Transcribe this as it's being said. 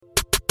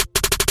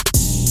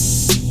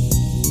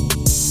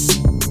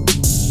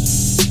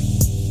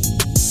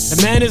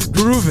Man is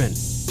grooving.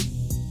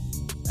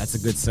 That's a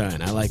good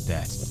sign. I like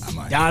that.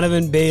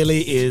 Donovan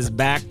Bailey is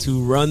back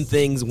to run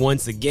things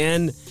once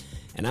again,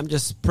 and I'm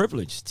just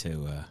privileged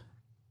to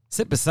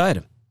sit beside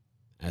him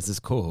as his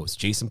co-host,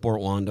 Jason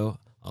Portwando,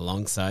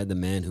 alongside the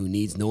man who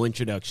needs no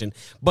introduction,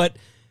 but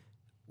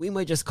we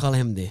might just call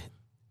him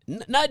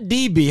not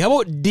DB. How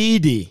about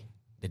DD?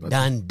 The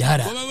Don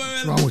Dada.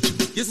 What's wrong with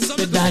you?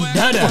 The Don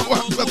Dada.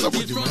 What's up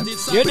with you, man?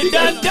 You're the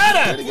Don Dada.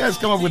 How did you guys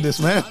come up with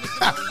this, man?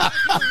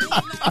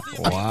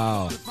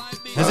 Wow.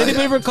 Has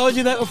anybody ever called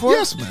you that before?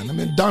 Yes, man. I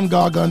mean, Don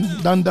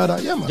Gargan, Don Dada.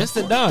 Yeah, man. Just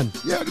the Don.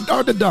 Yeah,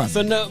 the Don.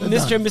 So now,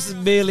 Mr. and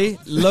Mrs. Bailey,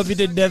 love you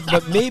to death,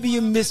 but maybe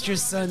you missed your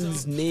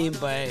son's name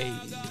by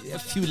a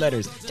few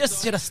letters.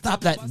 Just should have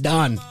stopped that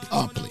Don.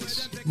 Oh,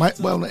 please.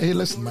 Hey,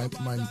 listen, my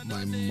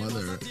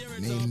mother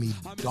named me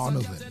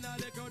Donovan.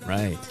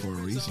 Right. For a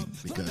reason,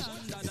 because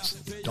it's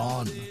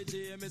Don.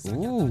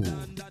 Ooh.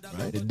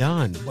 Right? The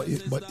Don.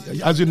 But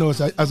as you know,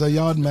 as a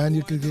yard man,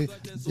 you could get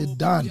the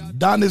Don.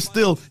 Don is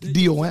still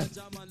D-O-N.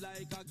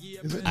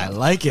 Is it? I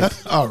like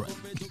it. All right.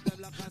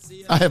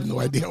 I have no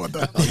idea what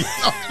that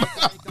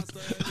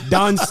is.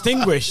 Don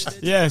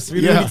Stinguished. Yes,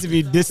 we need to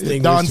be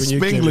distinguished. Don when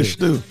Spanglish,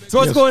 too. So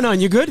what's going on?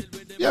 You good?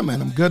 Yeah,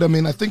 man, I'm good. I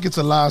mean, I think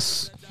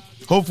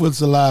hopefully it's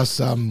the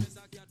last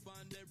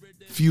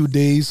few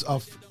days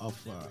of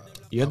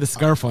you had the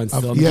scarf on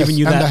still. I'm yes, giving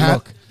you that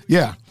look.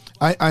 Yeah.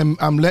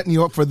 I'm letting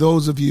you up for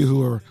those of you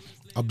who are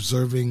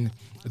observing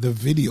the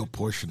video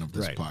portion of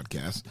this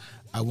podcast.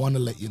 I want to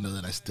let you know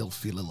that I still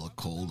feel a little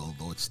cold,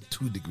 although it's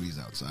 2 degrees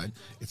outside.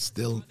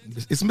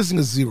 It's missing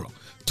a 0.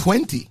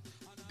 20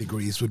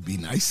 degrees would be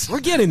nice. We're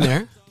getting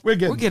there. We're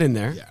getting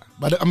there. Yeah.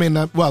 But I mean,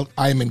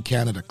 I'm in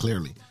Canada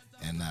clearly,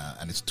 and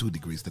it's 2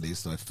 degrees today,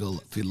 so I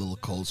feel a little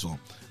cold. So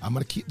I'm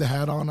gonna keep the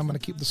hat on. I'm gonna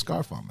keep the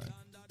scarf on, man.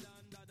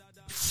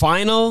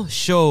 Final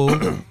show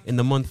in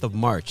the month of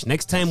March.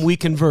 Next time we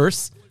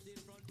converse,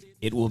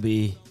 it will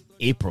be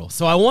April.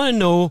 So I want to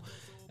know,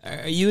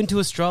 are you into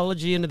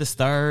astrology, into the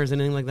stars,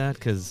 anything like that?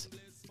 Because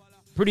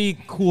pretty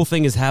cool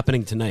thing is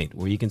happening tonight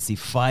where you can see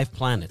 5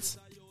 planets.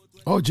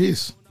 Oh,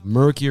 geez.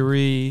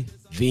 Mercury,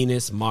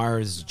 Venus,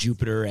 Mars,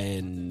 Jupiter,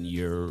 and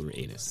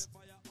Uranus.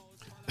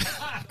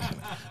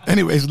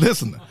 Anyways,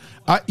 listen.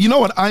 You know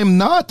what? I'm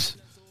not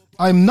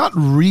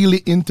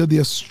really into the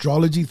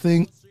astrology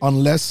thing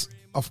unless,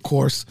 of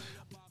course,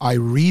 I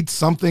read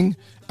something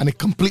and it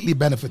completely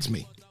benefits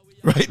me,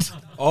 right?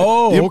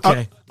 Oh,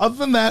 okay. Other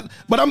than that,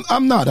 but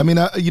I'm not. I mean,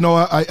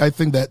 I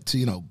think that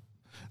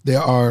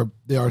there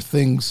are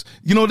things.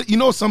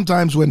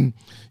 Sometimes when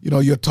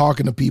you're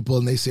talking to people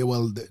and they say,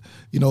 well,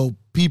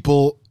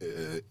 people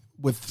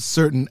with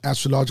certain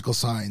astrological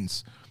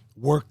signs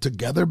work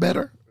together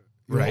better,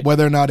 right?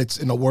 Whether or not it's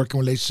in a working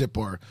relationship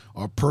or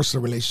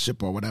personal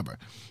relationship or whatever.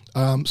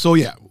 So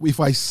yeah, if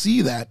I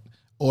see that,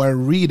 or I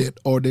read it,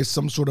 or there's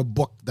some sort of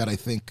book that I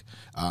think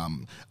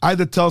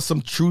either tells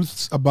some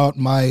truths about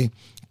my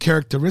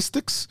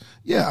characteristics,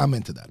 yeah, I'm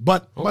into that.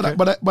 But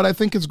I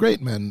think it's great,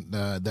 man,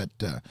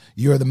 that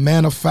you're the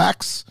man of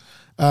facts,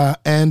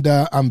 and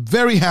I'm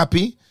very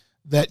happy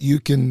that you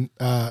can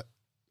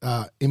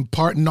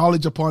impart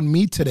knowledge upon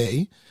me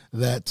today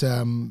that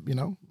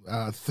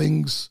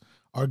things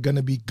are going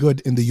to be good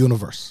in the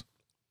universe.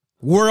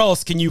 Where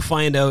else can you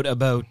find out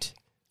about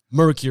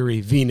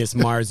Mercury, Venus,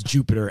 Mars,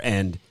 Jupiter,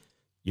 and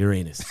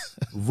Uranus?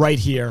 Right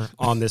here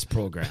on this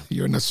program.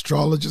 You're an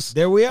astrologist.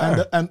 There we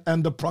are.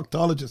 And the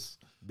proctologist.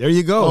 There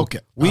you go. Okay.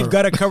 We've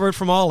got it covered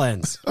from all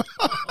ends.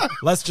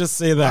 Let's just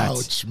say that.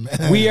 Ouch,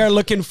 man. We are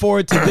looking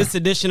forward to this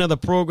edition of the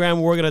program.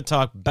 We're going to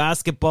talk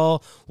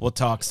basketball. We'll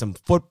talk some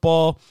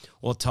football.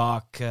 We'll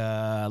talk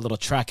a little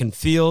track and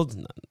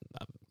field.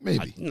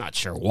 Maybe. I'm not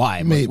sure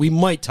why, Maybe. but we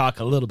might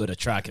talk a little bit of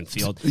track and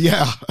field.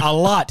 Yeah. A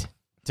lot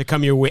to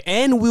come your way.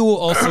 And we will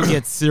also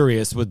get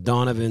serious with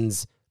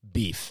Donovan's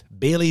beef.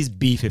 Bailey's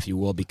beef, if you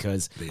will,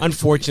 because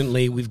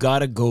unfortunately, we've got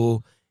to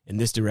go in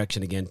this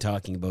direction again,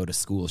 talking about a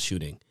school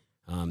shooting.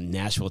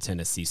 Nashville,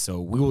 Tennessee.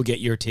 So we will get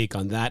your take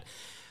on that.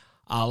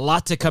 A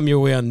lot to come your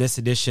way on this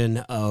edition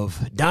of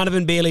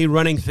Donovan Bailey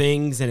running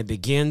things, and it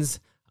begins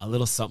a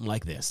little something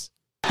like this.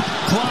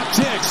 Clock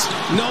ticks.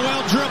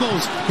 Noel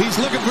dribbles. He's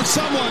looking for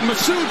someone.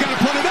 Masood got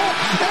to put it up,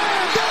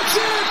 and that's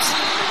it!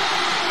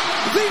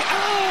 The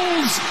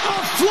Owls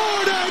of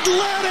Florida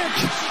Atlantic.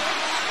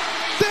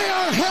 They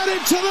are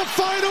headed to the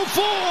Final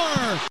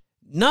Four.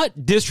 Not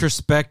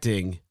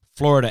disrespecting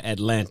Florida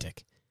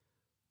Atlantic,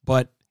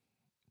 but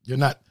you're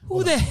not.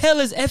 Who the hell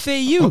is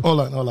FAU? Hold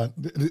on.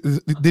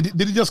 Did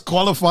you just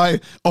qualify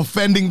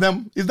offending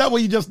them? Is that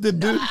what you just did,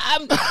 dude?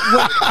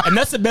 And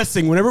that's the best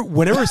thing.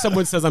 Whenever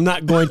someone says I'm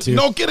not going to.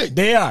 No kidding.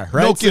 They are,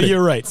 right? No kidding. So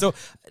you're right. So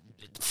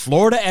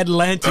Florida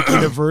Atlantic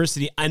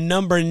University, a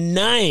number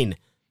nine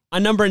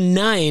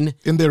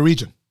in their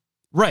region.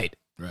 Right.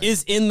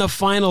 Is in the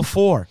Final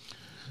Four.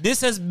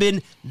 This has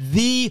been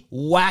the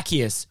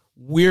wackiest,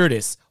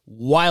 weirdest,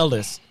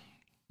 wildest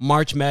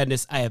March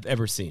Madness I have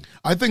ever seen.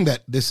 I think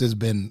that this has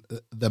been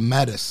the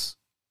maddest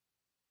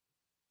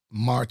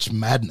March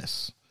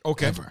Madness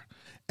ever.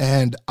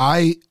 And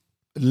I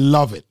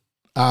love it.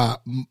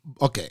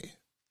 Okay.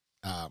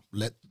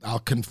 I'll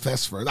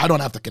confess first. I don't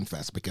have to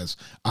confess because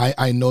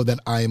I know that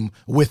I'm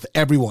with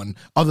everyone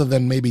other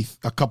than maybe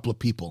a couple of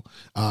people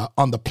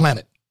on the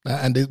planet.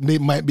 And there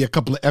might be a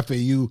couple of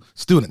FAU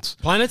students.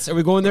 Planets? Are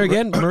we going there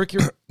again?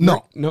 Mercury?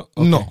 No. No.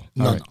 Okay. No.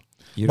 Right.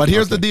 But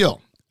here's the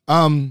deal.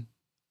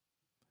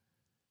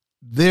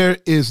 There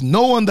is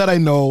no one that I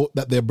know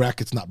that their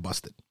bracket's not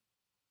busted,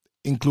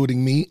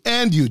 including me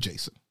and you,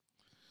 Jason.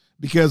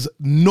 Because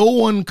no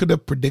one could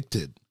have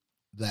predicted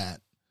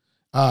that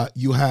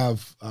you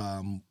have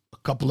a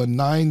couple of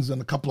 9s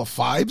and a couple of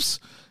 5s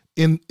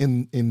in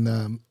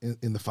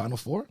the Final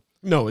Four.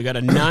 No, we got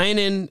a 9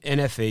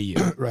 in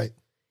FAU. Right.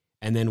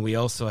 And then we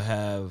also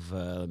have,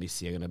 let me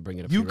see, I'm going to bring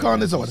it up.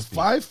 UConn is a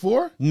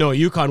 5-4? No,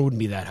 UConn wouldn't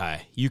be that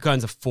high.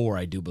 UConn's a 4,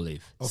 I do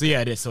believe. Okay. So,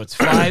 yeah, it is. So it's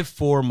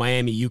 5-4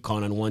 Miami,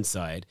 UConn on one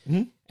side,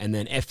 and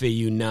then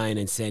FAU 9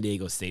 and San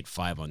Diego State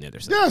 5 on the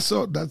other side. Yeah,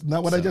 so that's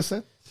not what I just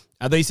said?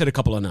 I thought you said a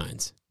couple of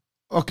 9s.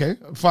 Okay,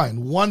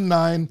 fine. 1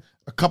 9,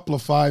 a couple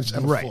of 5s,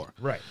 and a 4.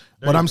 Right.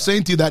 But I'm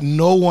saying to you that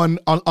no one,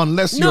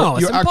 unless you're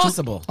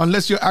impossible.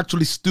 Unless you're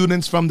actually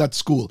students from that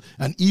school,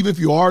 and even if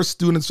you are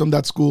students from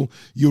that school,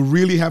 you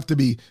really have to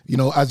be,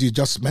 as you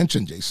just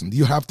mentioned, Jason,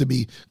 you have to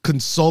be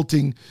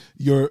consulting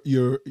your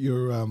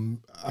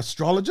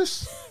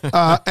astrologists,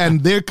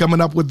 and they're coming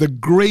up with the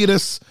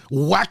greatest,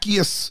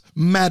 wackiest,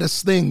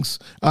 maddest things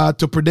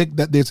to predict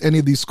that there's any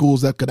of these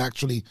schools that could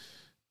actually,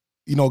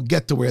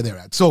 get to where they're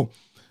at. So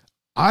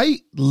I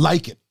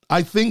like it.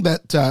 I think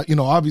that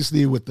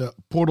obviously with the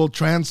portal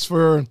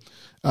transfer,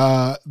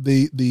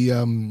 the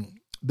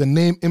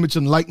name, image,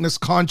 and likeness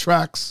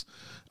contracts,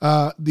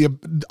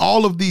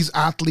 all of these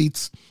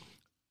athletes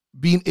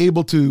being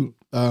able to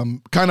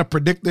kind of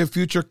predict their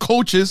future,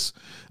 coaches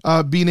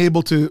being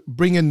able to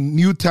bring in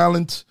new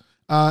talent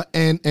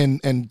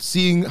and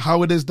seeing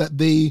how it is that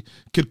they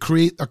could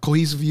create a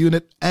cohesive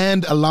unit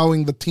and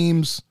allowing the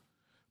teams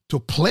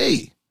to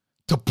play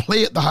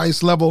at the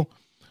highest level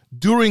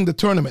during the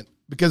tournament.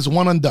 Because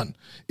one and done.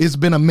 It's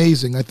been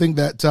amazing. I think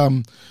that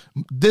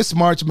this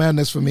March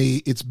Madness for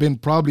me, it's been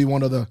probably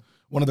one of the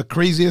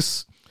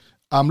craziest.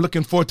 I'm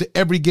looking forward to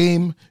every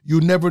game.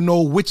 You never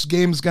know which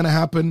game is going to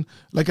happen.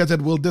 Like I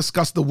said, we'll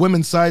discuss the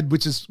women's side,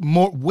 which is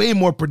way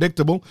more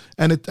predictable,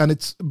 and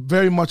it's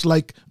very much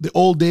like the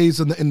old days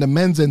in the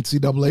men's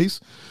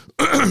NCAAs,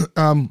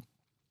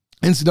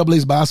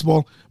 NCAA's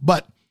basketball.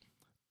 But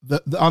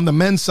on the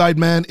men's side,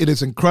 man, it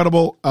is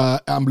incredible.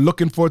 I'm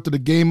looking forward to the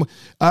game.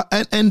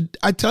 And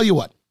I tell you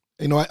what,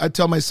 I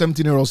tell my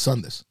 17-year-old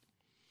son this,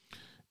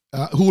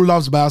 who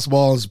loves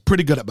basketball, is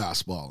pretty good at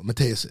basketball.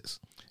 Mateus is.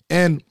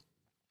 And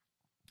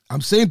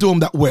I'm saying to him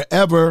that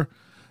wherever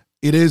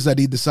it is that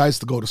he decides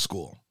to go to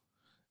school,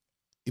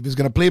 if he's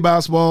going to play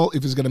basketball,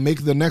 if he's going to make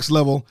it to the next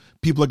level,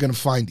 people are going to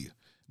find you.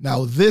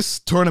 Now, this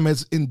tournament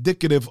is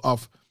indicative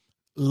of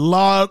a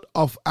lot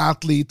of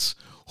athletes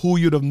who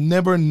you'd have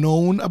never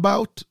known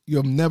about, you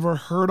have never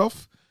heard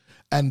of,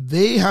 and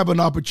they have an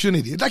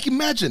opportunity. Like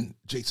imagine,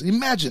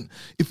 Jason,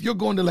 if you're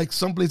going to like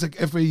someplace like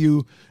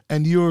FAU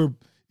and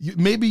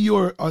maybe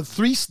you're a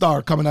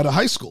 3-star coming out of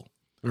high school.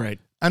 Right.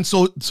 And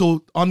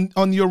so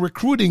on your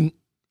recruiting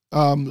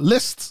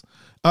lists,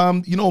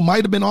 might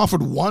have been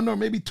offered 1 or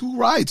maybe 2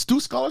 rides,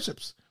 2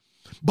 scholarships.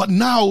 But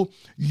now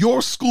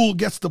your school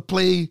gets to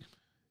play,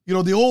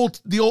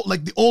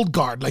 the old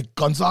guard, like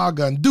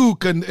Gonzaga and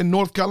Duke and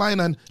North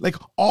Carolina, and like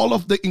all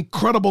of the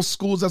incredible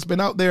schools that's been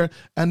out there,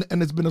 and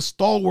it's been a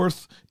stalwart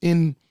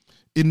in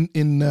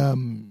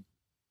the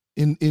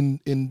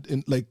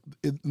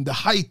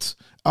height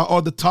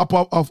or the top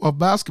of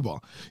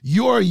basketball.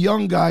 You're a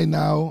young guy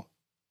now,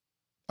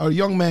 a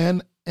young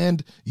man,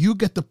 and you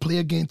get to play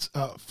against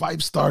a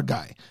 5-star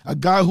guy, a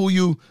guy who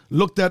you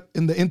looked at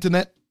in the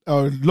internet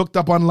or looked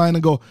up online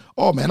and go,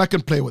 oh man, I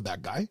can play with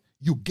that guy.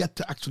 You get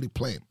to actually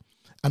play him.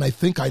 And I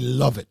think I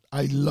love it.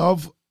 I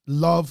love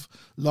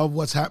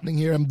what's happening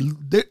here. I'm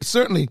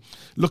certainly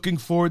looking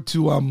forward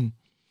to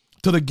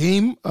the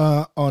game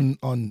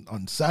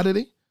on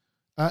Saturday.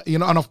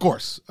 And of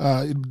course,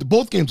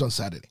 both games on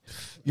Saturday.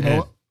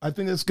 I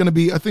think it's gonna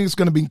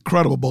be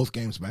incredible, both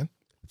games, man.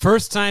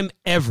 First time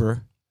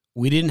ever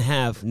we didn't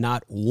have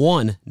not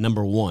one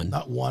number 1.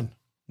 Not one.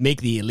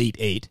 Make the Elite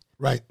 8.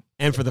 Right.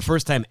 And for the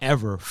first time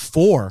ever,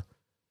 4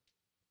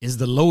 is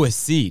the lowest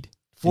seed.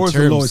 4 is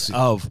the lowest seed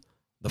of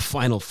the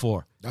Final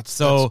Four. That's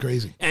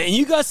crazy. And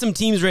you got some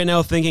teams right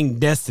now thinking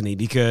destiny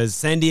because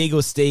San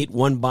Diego State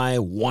won by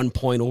 1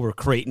 point over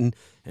Creighton.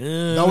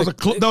 That was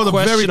a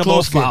very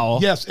close foul.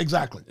 Yes,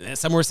 exactly.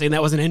 Some were saying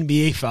that was an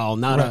NBA foul,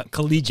 not a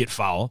collegiate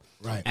foul.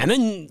 Right. And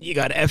then you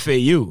got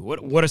FAU.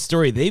 What a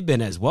story they've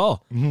been as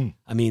well. Mm-hmm.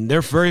 I mean,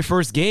 their very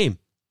first game,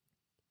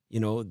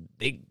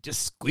 they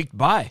just squeaked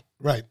by.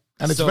 Right.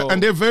 And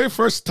and their very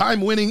first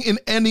time winning in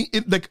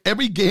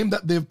every game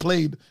that they've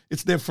played,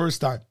 it's their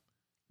first time.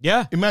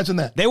 Yeah. Imagine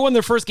that. They won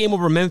their first game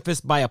over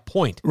Memphis by a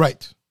point.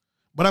 Right.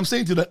 But I'm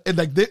saying to you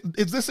that,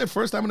 is this their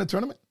first time in the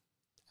tournament?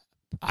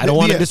 I don't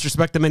want to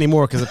disrespect them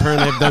anymore because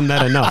apparently they've done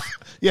that enough.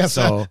 Yes,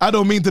 So I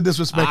don't mean to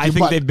disrespect you. I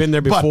think they've been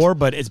there before,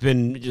 but it's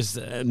been just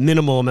a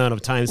minimal amount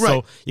of time. Right.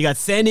 So you got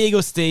San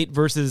Diego State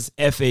versus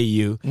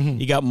FAU.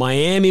 You got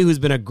Miami, who's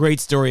been a great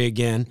story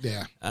again.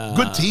 Yeah,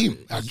 good team,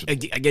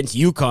 actually. Against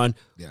UConn.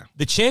 Yeah.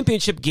 The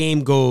championship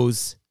game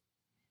goes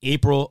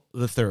April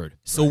the 3rd.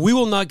 So we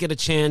will not get a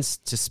chance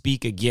to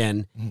speak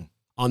again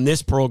on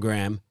this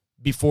program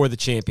before the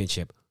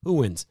championship. Who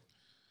wins?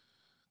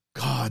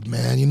 God,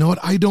 man, you know what?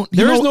 I don't.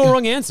 There is no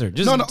wrong answer.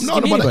 Just No, give me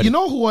but anybody. you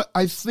know who?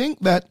 I think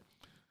that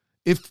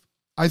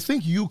I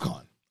think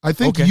UConn. I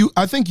think Okay.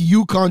 I think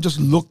UConn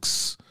just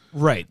looks.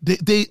 Right.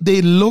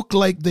 They look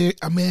like they.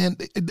 Man,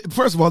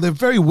 first of all, they're a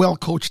very well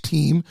coached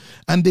team,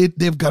 and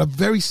they've got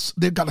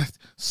a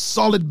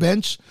solid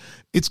bench.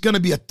 It's going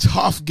to be a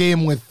tough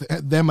game with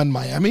them and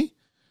Miami,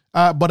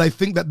 but I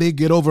think that they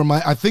get over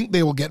I think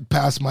they will get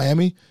past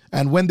Miami,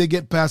 and when they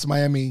get past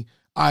Miami,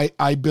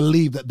 I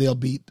believe that they'll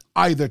beat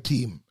either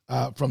team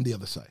from the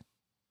other side.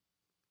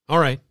 All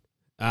right.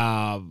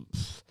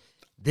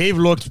 They've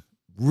looked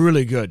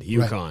really good,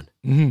 UConn.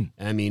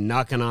 I mean,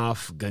 knocking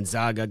off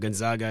Gonzaga.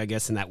 Gonzaga, I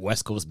guess, in that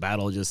West Coast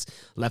battle just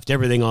left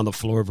everything on the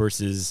floor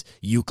versus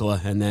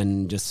UCLA and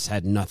then just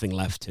had nothing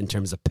left in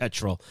terms of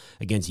petrol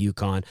against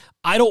UConn.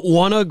 I don't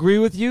want to agree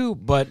with you,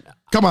 but...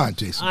 Come on,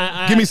 Jason.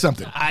 Give me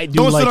something. I do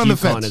Don't like sit on the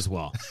UConn fence. as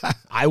well.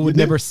 I would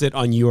never sit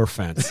on your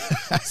fence.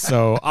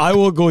 So I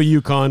will go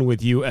UConn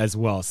with you as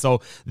well.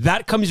 So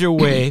that comes your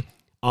way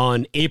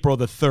on April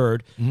the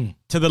 3rd.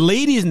 To the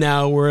ladies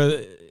now,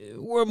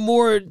 we're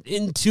more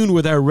in tune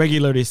with our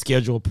regularly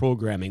scheduled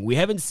programming. We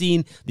haven't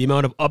seen the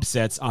amount of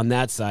upsets on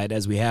that side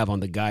as we have on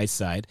the guys'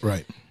 side.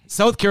 Right.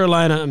 South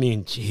Carolina, I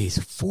mean, geez,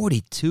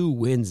 42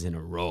 wins in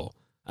a row.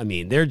 I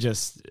mean, they're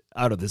just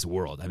out of this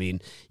world. I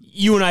mean,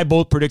 you and I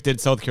both predicted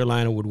South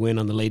Carolina would win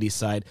on the ladies'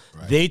 side.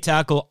 Right. They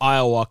tackle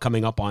Iowa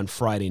coming up on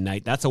Friday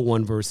night. That's a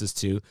 1 versus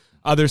 2.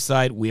 Other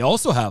side, we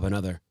also have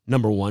another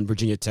number 1,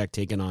 Virginia Tech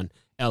taking on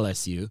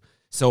LSU.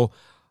 So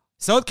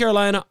South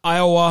Carolina,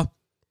 Iowa,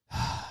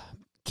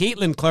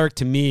 Caitlin Clark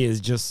to me is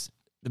just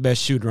the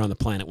best shooter on the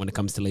planet when it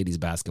comes to ladies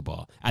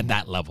basketball at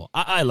that level.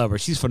 I love her.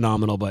 She's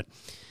phenomenal, but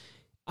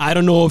I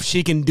don't know if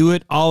she can do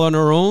it all on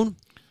her own.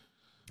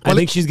 Well, I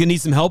think she's going to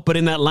need some help. But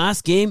in that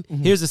last game,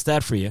 here's a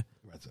stat for you.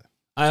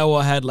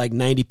 Iowa had like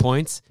 90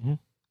 points.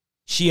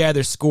 She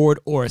either scored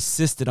or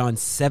assisted on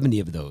 70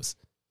 of those.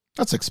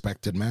 That's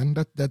expected, man.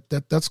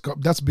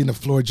 That's been a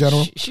floor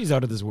general. She's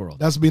out of this world.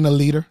 That's been a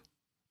leader,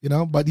 you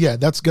know. But yeah,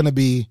 that's going to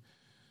be.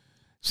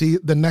 See,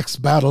 the next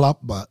battle up,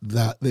 but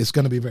that it's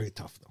going to be very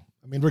tough, though.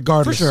 I mean,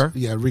 regardless. For sure.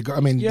 Yeah,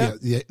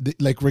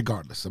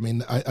 regardless. I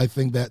mean, I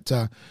think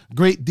that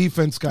great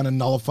defense kind of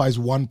nullifies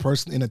one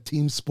person in a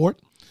team sport.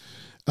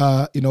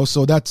 You know,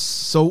 so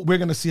we're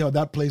going to see how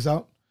that plays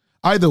out.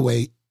 Either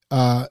way,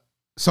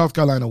 South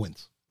Carolina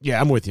wins.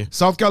 Yeah, I'm with you.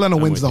 South Carolina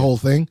wins the whole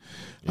thing.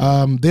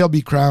 Yeah. They'll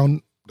be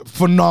crowned.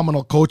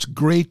 Phenomenal coach.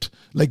 Great.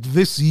 Like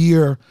this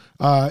year,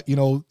 you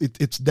know,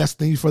 it's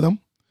destiny for them.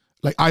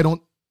 Like I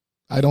don't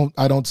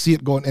see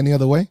it going any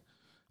other way.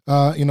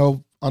 You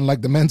know,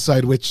 unlike the men's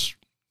side, which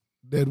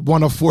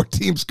one of 4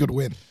 teams could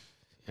win.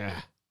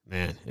 Yeah,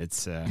 man,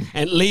 it's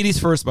and ladies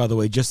first, by the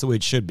way, just the way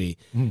it should be.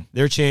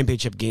 Their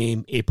championship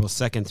game, April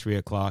 2nd,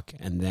 3:00,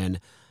 and then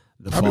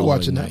the I'll be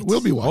watching night. that.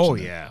 We'll be watching. Oh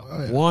yeah,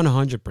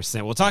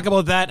 100%. We'll talk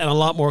about that and a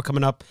lot more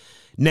coming up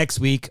next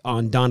week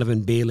on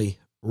Donovan Bailey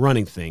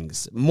running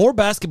things. More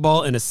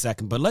basketball in a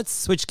second, but let's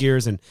switch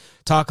gears and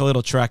talk a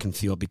little track and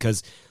field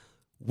because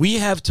we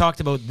have talked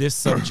about this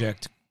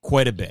subject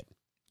quite a bit.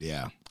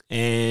 Yeah.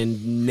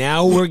 And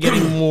now we're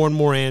getting more and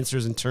more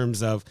answers in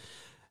terms of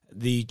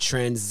the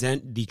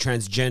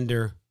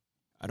transgender,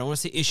 I don't want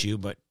to say issue,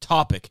 but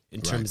topic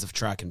in terms of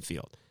track and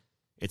field.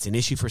 It's an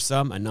issue for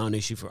some, a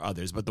non-issue for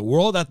others. But the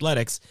World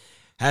Athletics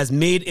has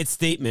made its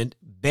statement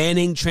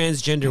banning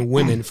transgender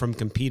women from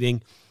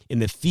competing in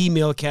the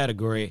female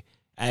category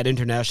at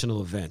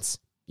international events.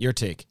 Your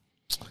take?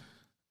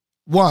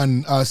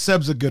 One,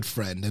 Seb's a good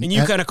friend. And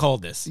you kind of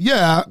called this.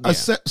 Yeah.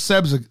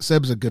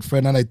 Seb's a good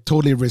friend, and I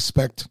totally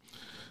respect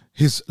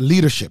his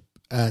leadership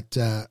at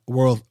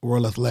World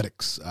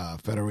Athletics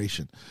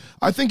Federation.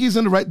 I think he's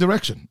in the right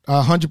direction,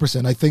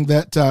 100%. I think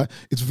that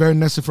it's very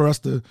necessary for us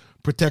to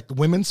protect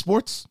women's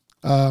sports.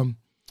 You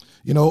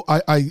know,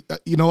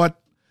 you know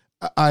what,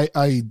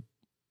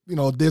 you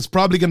know, there's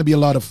probably going to be a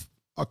lot of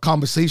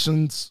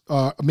conversations,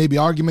 maybe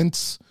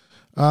arguments,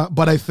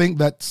 but I think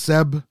that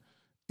Seb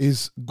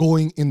is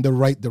going in the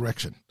right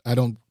direction. I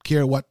don't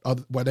care what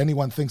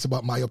anyone thinks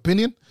about my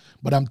opinion,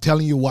 but I'm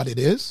telling you what it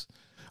is.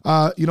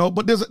 You know,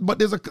 but there's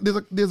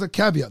a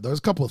caveat. There's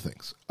a couple of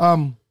things.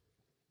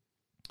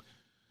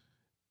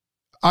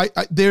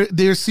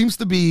 There seems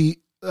to be.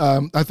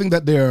 I think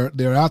that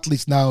there are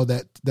athletes now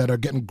that are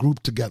getting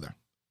grouped together.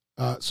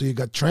 So you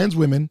got trans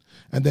women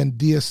and then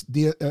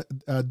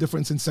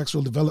difference in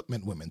sexual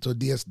development women. So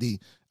DSD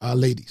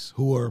ladies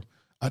who are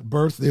at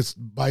birth. There's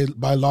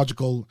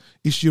biological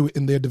issue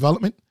in their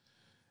development,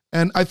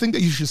 and I think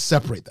that you should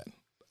separate that.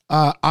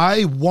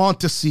 I want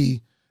to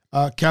see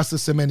Caster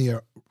Semenya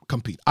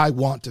compete. I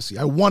want to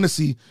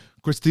see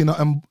Christina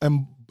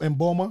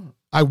Mboma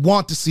I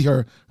want to see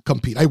her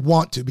compete. I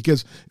want to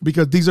because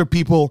these are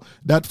people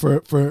that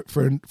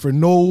for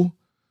no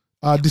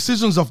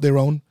decisions of their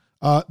own,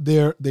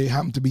 they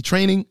happen to be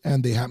training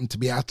and they happen to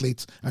be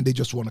athletes and they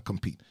just want to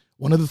compete.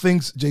 One of the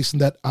things, Jason,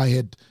 that I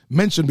had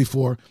mentioned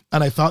before,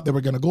 and I thought they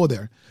were going to go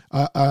there.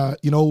 I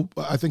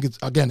think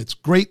it's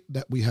great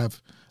that we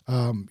have,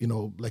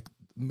 like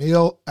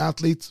male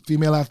athletes,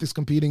 female athletes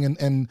competing,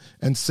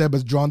 and Seb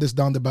has drawn this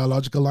down the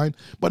biological line.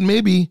 But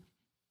maybe,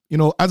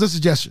 as a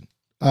suggestion,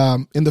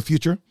 in the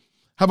future,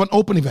 have an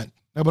open event.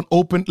 Have an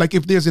open, like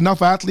if there's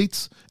enough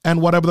athletes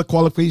and whatever the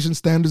qualification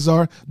standards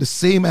are, the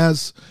same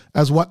as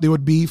what they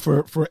would be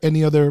for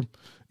any other.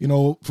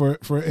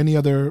 For any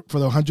other, for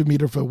the 100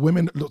 meter for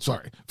women,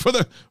 for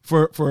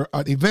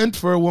an event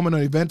for a woman,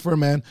 an event for a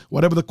man,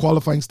 whatever the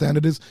qualifying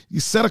standard is, you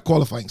set a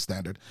qualifying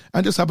standard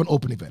and just have an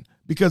open event.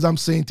 Because I'm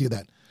saying to you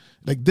that,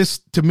 like this,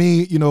 to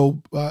me,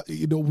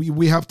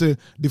 we have to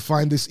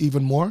define this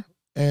even more,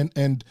 and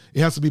it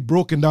has to be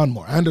broken down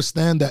more. I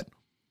understand that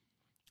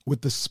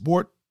with the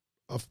sport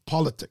of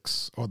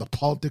politics or the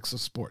politics of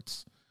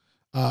sports,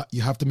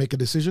 you have to make a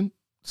decision.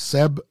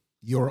 Seb,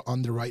 you're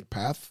on the right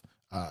path.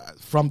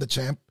 From the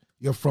champ,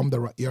 you're on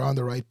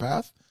the right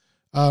path.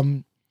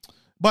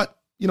 But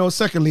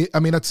secondly,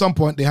 I mean, at some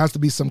point there has to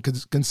be some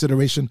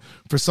consideration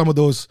for some of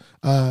those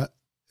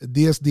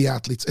DSD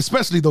athletes,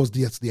 especially those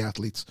DSD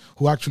athletes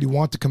who actually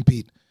want to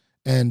compete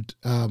and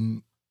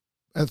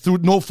through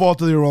no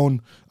fault of their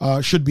own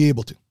should be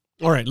able to.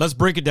 All right, let's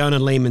break it down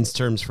in layman's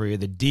terms for you.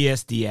 The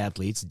DSD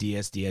athletes,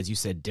 DSD, as you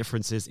said,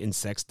 differences in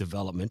sex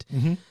development.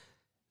 Mm-hmm.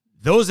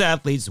 Those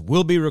athletes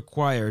will be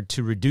required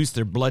to reduce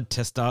their blood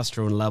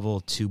testosterone level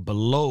to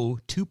below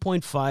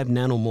 2.5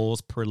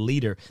 nanomoles per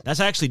liter.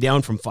 That's actually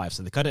down from 5,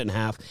 so they cut it in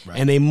half. Right.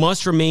 And they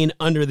must remain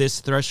under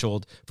this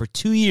threshold for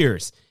 2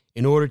 years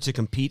in order to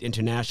compete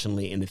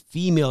internationally in the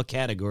female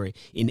category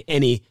in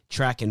any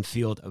track and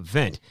field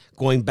event.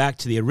 Going back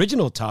to the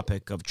original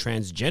topic of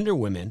transgender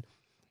women,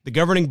 the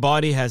governing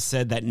body has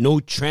said that no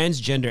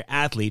transgender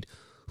athlete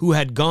who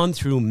had gone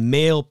through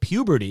male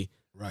puberty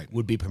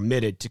would be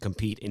permitted to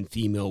compete in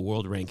female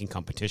world ranking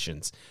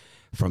competitions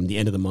from the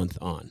end of the month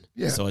on.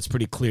 Yeah. So it's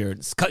pretty clear.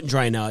 It's cut and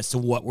dry now as to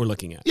what we're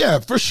looking at. Yeah,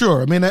 for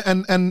sure. I mean,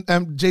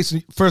 and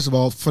Jason, first of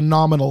all,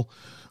 phenomenal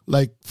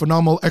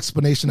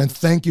explanation, and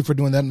thank you for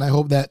doing that. And I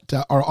hope that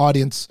our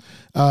audience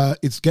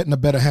is getting a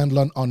better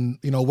handle on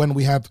when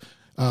we have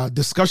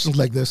discussions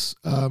like this,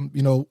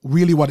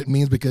 really what it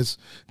means, because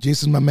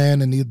Jason's my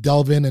man and he'll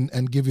delve in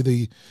and give you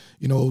the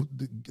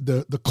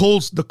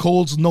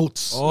Coles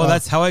notes. Oh,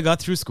 that's how I got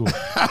through school.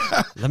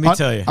 Let me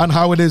tell you. On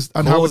how it is.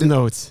 On Coles how it is,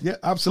 notes. Yeah,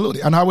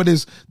 absolutely. On how it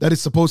is that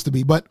it's supposed to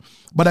be. But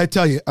I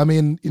tell you, I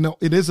mean,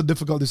 it is a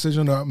difficult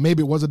decision, or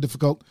maybe it was a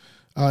difficult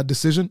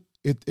decision.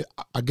 It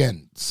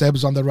again,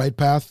 Seb's on the right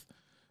path.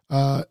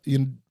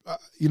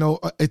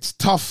 It's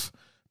tough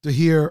to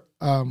hear,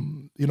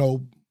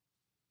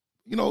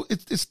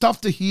 it's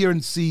tough to hear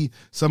and see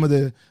some of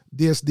the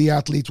DSD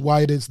athletes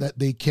why it is that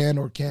they can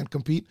or can't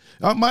compete.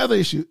 My other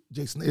issue,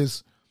 Jason,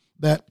 is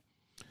that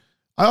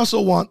I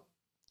also want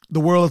the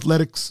World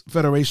Athletics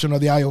Federation or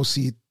the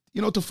IOC,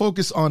 to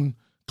focus on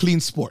clean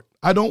sport.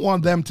 I don't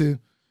want them to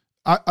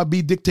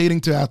be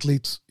dictating to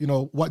athletes,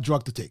 what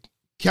drug to take.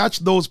 Catch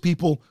those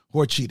people who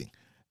are cheating,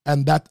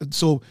 and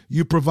so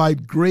you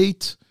provide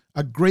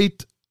a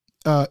great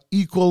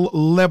equal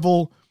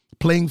level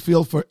playing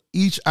field for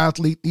each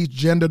athlete, each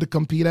gender to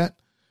compete at,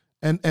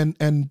 and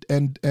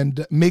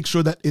make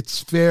sure that it's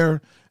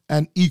fair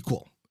and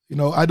equal.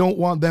 I don't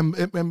want them.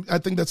 I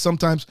think that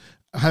sometimes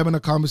having a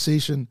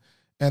conversation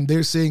and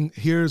they're saying,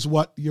 here's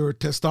what your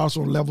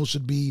testosterone level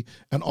should be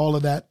and all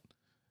of that.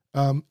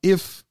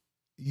 If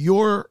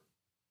you're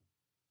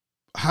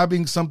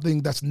having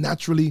something that's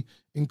naturally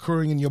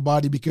occurring in your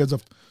body because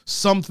of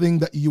something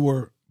that you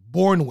were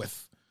born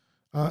with,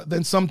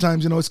 then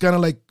sometimes, it's kind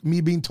of like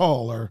me being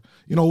tall or,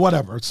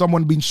 whatever,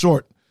 someone being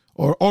short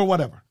or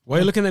whatever. Why are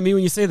you looking at me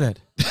when you say that?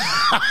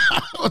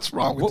 What's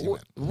wrong with you,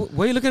 man?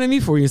 What are you looking at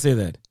me for when you say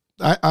that?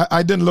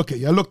 I didn't look at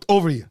you. I looked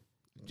over you.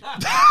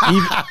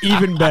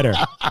 Even better.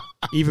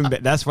 Even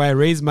better. That's why I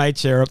raised my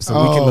chair up so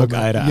we can look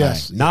eye to eye.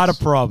 Not a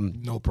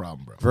problem. No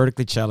problem, bro.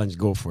 Vertically challenged,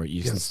 go for it.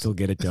 You can still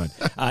get it done.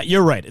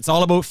 You're right. It's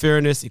all about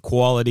fairness,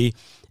 equality,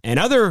 and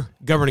other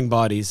governing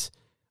bodies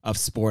of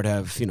sport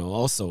have,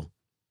 also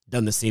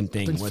done the same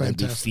thing, whether it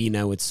be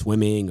FINA with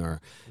swimming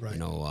or,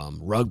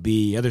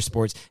 rugby, other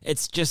sports.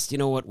 It's just,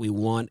 what we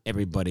want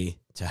everybody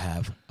to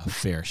have a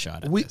fair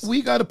shot at.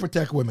 We got to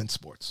protect women's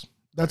sports.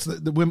 That's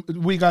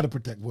we got to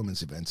protect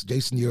women's events.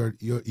 Jason, you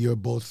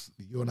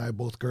and I are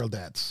both girl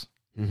dads.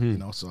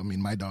 Mm-hmm. So I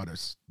mean, my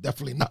daughter's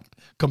definitely not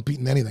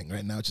competing anything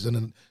right now. She's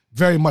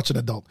very much an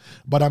adult.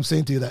 But I'm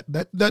saying to you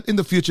that in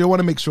the future, I want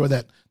to make sure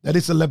that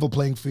it's a level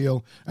playing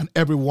field and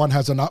everyone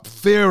has a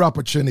fair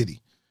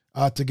opportunity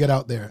to get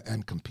out there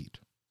and compete.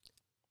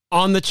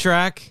 On the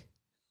track,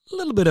 a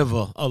little bit of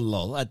a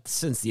lull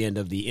since the end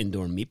of the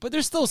indoor meet, but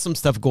there's still some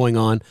stuff going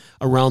on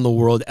around the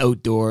world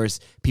outdoors,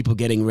 people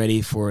getting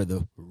ready for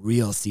the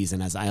real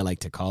season, as I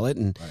like to call it.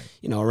 And,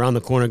 around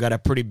the corner got a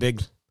pretty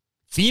big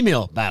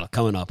female battle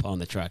coming up on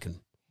the track and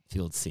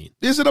field scene.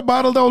 Is it a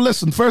battle though?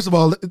 Listen, first of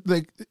all,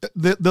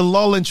 the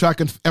lull in track,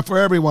 and for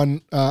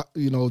everyone,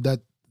 those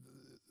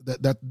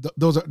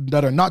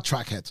that are not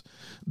track heads,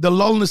 the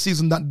lull in the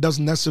season that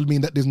doesn't necessarily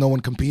mean that there's no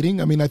one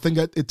competing. I mean, I think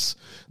that it's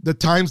the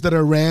times that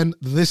are ran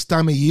this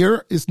time of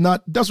year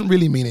doesn't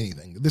really mean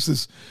anything. This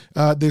is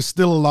there's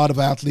still a lot of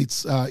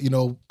athletes,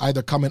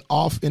 either coming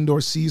off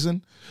indoor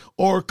season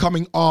or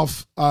coming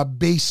off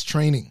base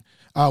training,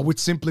 which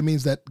simply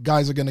means that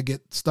guys are going to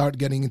start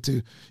getting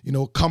into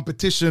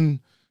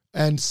competition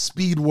and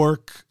speed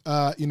work,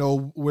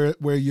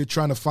 where you're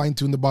trying to fine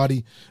tune the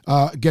body,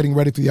 getting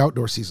ready for the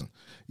outdoor season.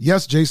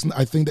 Yes, Jason,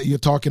 I think that you're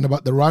talking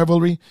about the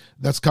rivalry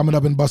that's coming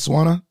up in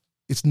Botswana.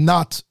 It's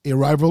not a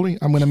rivalry.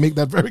 I'm going to make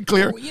that very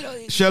clear.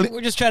 We're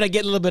just trying to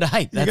get a little bit of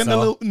hype. That's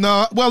all.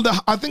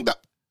 I think that,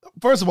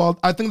 first of all,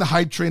 I think the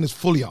hype train is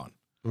fully on.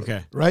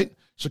 Okay. Right?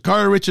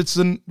 Sha'Carri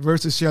Richardson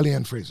versus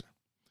Shelly-Ann Fraser.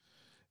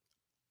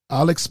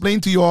 I'll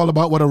explain to you all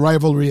about what a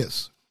rivalry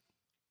is.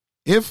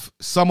 If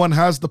someone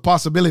has the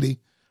possibility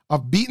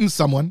of beating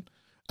someone,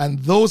 and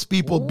those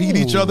people beat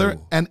each other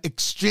and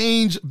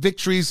exchange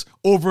victories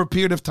over a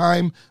period of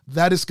time,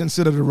 that is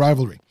considered a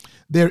rivalry.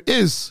 There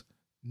is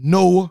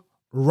no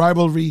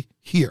rivalry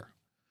here,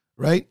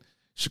 right?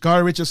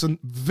 Sha'Carri Richardson,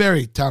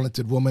 very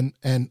talented woman,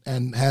 and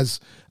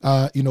has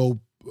a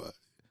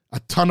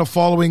ton of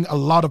following, a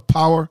lot of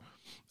power,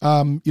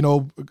 a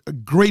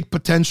great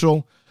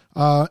potential,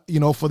 for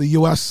the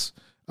U.S.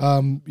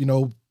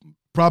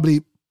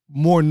 Probably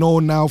more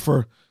known now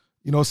for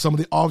some of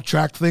the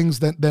off-track things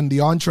than the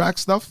on-track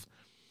stuff.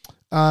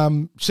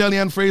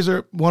 Shelly-Ann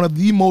Fraser, one of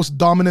the most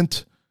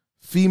dominant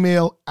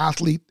female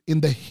athlete in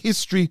the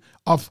history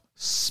of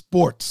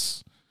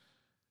sports.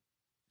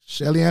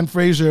 Shelly-Ann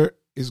Fraser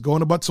is going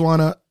to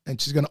Botswana, and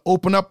she's going to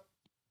open up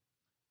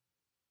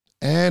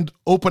and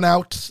open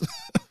out.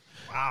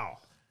 Wow.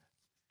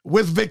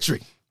 With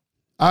victory.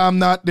 I'm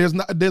not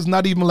even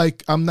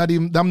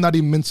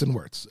mincing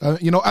words. At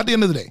the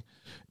end of the day,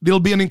 there'll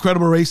be an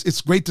incredible race.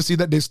 It's great to see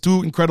that there's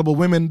two incredible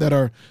women that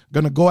are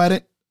going to go at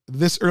it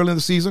this early in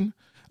the season.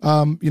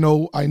 I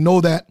know,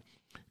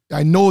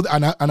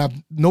 and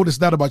I've noticed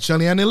that about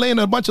Shelly and Elaine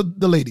and a bunch of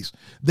the ladies.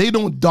 They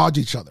don't dodge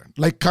each other,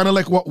 kind of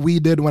like what we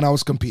did when I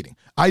was competing.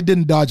 I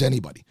didn't dodge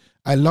anybody.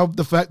 I love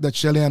the fact that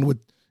Shelly-Ann would,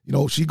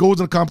 she goes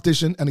in a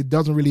competition and it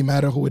doesn't really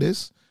matter who it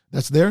is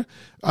that's there.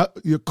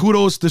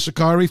 Kudos to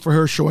Sha'Carri for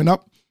her showing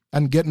up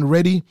and getting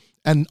ready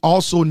and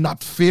also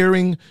not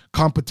fearing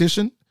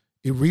competition.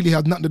 It really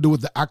has nothing to do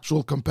with the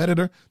actual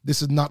competitor.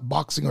 This is not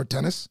boxing or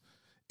tennis.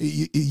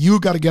 You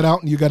got to get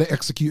out and you got to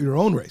execute your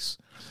own race.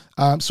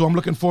 So I'm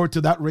looking forward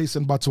to that race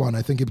in Botswana.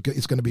 I think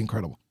it's going to be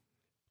incredible.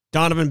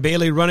 Donovan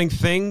Bailey running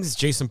things.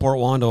 Jason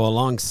Portwando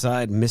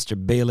alongside Mr.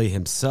 Bailey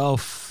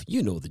himself.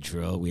 You know the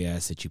drill. We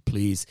ask that you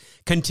please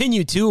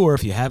continue to, or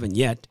if you haven't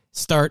yet,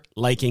 start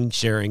liking,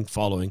 sharing,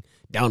 following,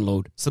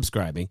 download,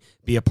 subscribing,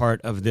 be a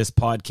part of this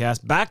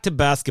podcast. Back to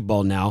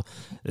basketball now,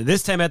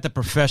 this time at the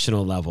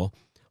professional level.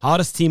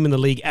 Hottest team in the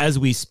league as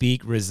we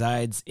speak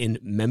resides in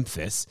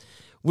Memphis.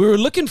 We were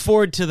looking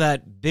forward to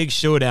that big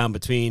showdown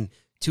between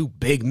two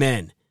big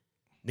men,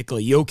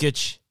 Nikola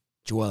Jokic,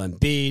 Joel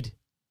Embiid.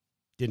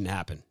 Didn't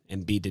happen.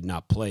 Embiid did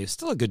not play.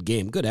 Still a good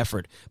game, good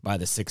effort by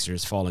the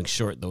Sixers, falling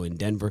short though in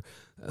Denver.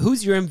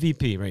 Who's your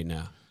MVP right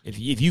now? If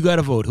you got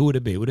to vote, who would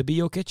it be? Would it be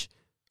Jokic?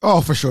 Oh,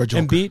 for sure,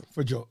 Joker. Embiid?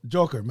 For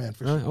Joker, man,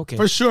 for sure. Okay.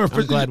 For sure.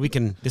 I'm glad we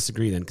can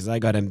disagree then, because I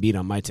got Embiid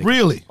on my ticket.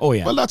 Really? Oh,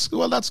 yeah. Well, that's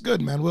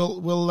good, man. We'll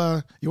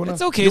you want to?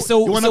 It's okay.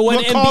 So when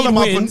Embiid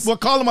wins, we'll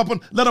call him up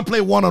and let him play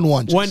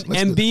one-on-one. When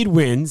Embiid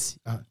wins,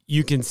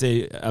 you can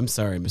say, "I'm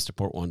sorry, Mr.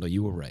 Portwando,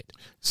 you were right."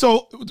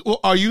 So,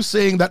 are you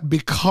saying that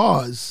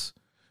because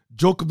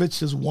Djokovic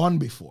has won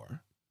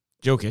before?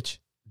 Jokic,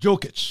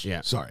 yeah.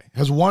 Sorry,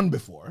 has won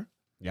before.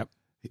 Yep.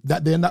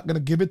 That they're not going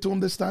to give it to him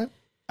this time,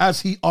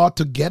 as he ought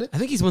to get it. I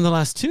think he's won the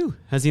last two.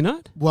 Has he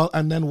not? Well,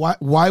 and then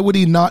why would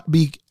he not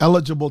be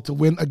eligible to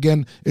win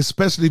again,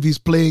 especially if he's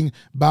playing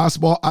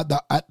basketball at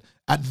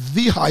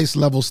the highest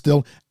level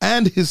still,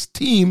 and his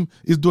team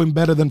is doing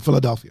better than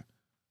Philadelphia?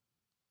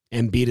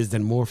 Embiid has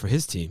done more for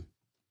his team.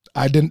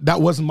 That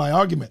wasn't my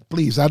argument.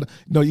 Please,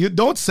 you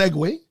don't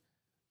segue.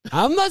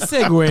 I'm not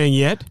segueing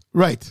yet.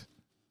 Right.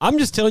 I'm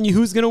just telling you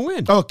who's going to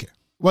win. Okay.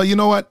 Well, you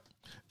know what?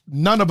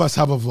 None of us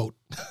have a vote.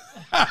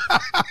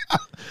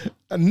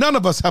 None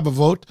of us have a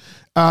vote.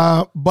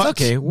 But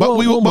okay.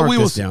 We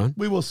will see. Down.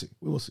 We will see.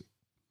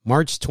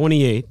 March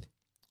 28th.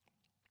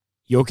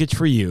 Jokic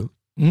for you.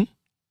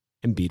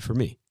 Mm-hmm. Embiid for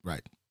me.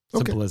 Right.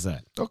 Simple as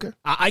that. Okay.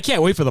 I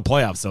can't wait for the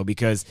playoffs, though,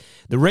 because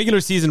the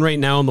regular season right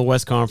now in the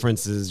West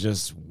Conference is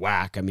just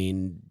whack. I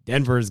mean,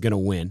 Denver is going to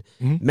win.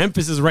 Mm-hmm.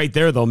 Memphis is right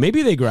there, though.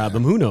 Maybe they grab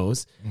them. Who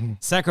knows? Mm-hmm.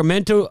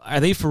 Sacramento, are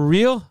they for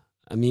real?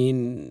 I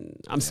mean,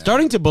 I'm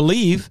starting to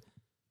believe,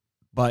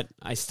 but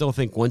I still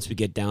think once we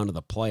get down to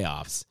the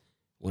playoffs,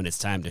 when it's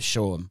time to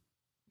show them,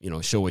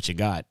 show what you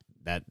got,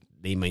 that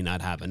they may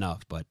not have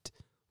enough, but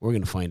we're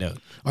going to find out.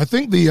 I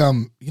think you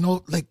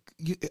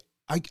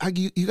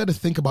got to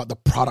think about the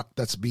product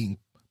that's being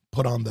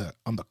put on the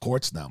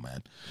courts now,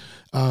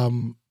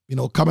 man.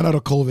 coming out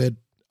of COVID,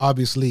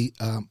 obviously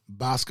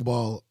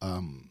basketball,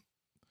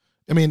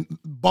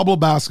 bubble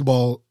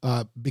basketball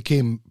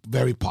became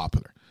very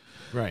popular.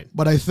 Right.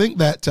 But I think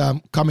that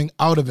coming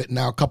out of it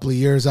now, a couple of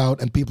years out,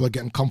 and people are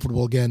getting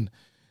comfortable again,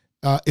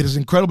 it is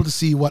incredible to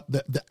see what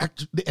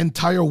the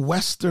entire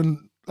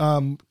Western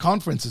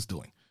Conference is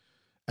doing.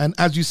 And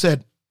as you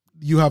said,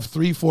 you have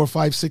 3, 4,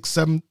 5, 6,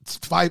 7,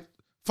 5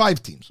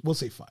 teams. We'll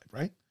say 5,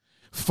 right?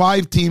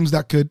 5 teams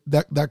that could be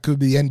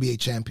the NBA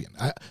champion.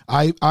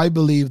 I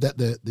believe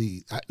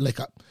that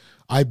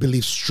I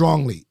believe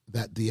strongly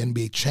that the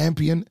NBA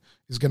champion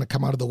is going to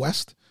come out of the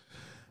West.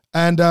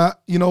 And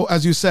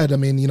as you said,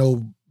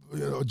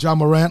 Ja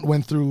Morant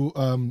went through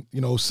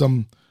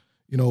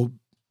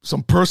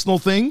some personal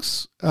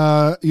things.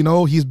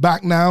 He's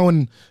back now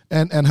and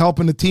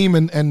helping the team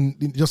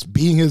and just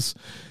being his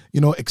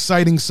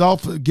exciting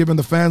self, giving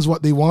the fans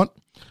what they want.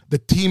 The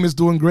team is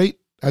doing great.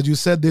 As you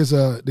said, there's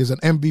an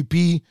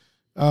MVP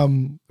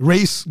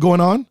race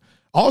going on.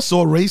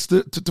 Also a race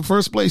to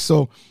first place.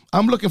 So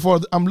I'm looking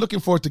forward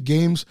to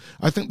games.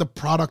 I think the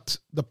product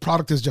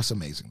is just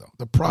amazing though.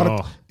 The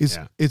product is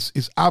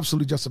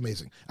absolutely just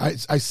amazing.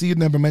 I see it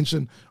never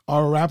mentioned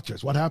our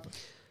Raptors. What happened?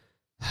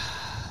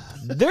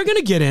 They're going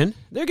to get in.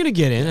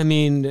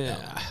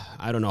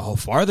 I don't know how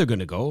far they're going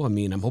to go.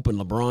 I'm hoping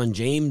LeBron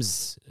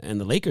James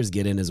and the Lakers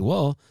get in as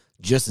well,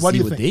 just to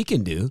see what they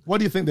can do. What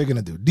do you think they're going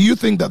to do? Do you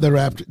think that the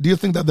Raptors? Do you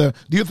think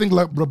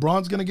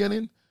LeBron's going to get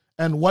in?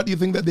 And what do you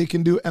think that they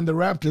can do? And the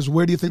Raptors,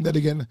 where do you think that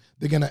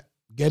they're gonna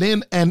get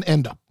in and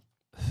end up?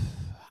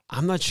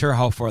 I'm not sure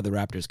how far the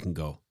Raptors can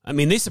go.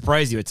 They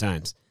surprise you at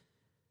times.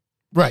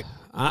 Right.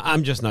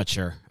 I'm just not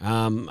sure.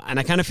 And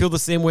I kind of feel the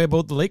same way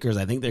about the Lakers.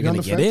 I think they're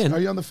going to get in. Are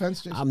you on the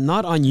fence, Jason? I'm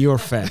not on your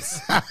fence.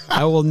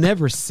 I will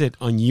never sit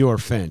on your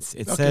fence.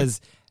 It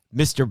says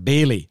Mr.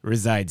 Bailey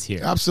resides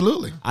here.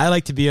 Absolutely. I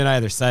like to be on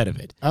either side of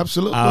it.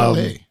 Absolutely. Well,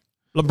 hey.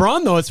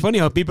 LeBron, though, it's funny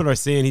how people are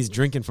saying he's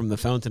drinking from the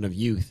fountain of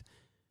youth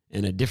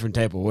in a different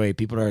type of way.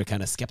 People are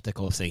kind of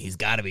skeptical of saying he's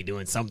got to be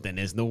doing something.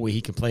 There's no way he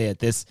can play at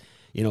this,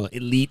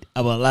 elite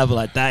of a level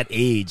at that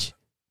age.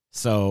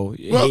 So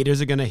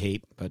haters are going to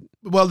hate, but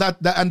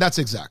that's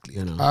exactly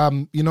it.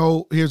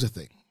 Here's the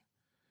thing.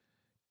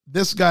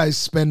 This guy's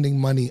spending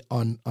money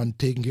on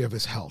taking care of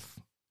his health.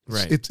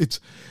 Right. It's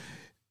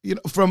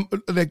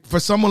for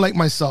someone like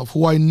myself,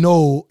 who I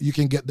know you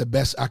can get the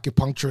best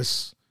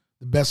acupuncturist,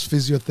 the best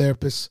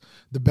physiotherapist,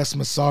 the best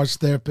massage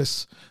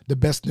therapist, the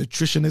best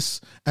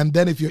nutritionist. And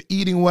then if you're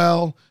eating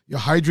well, you're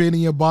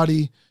hydrating your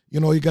body,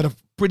 you got a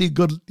pretty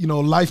good,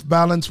 life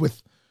balance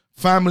with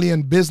family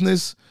and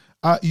business.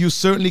 You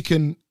certainly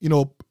can,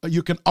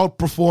 you can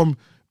outperform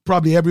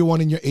probably everyone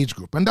in your age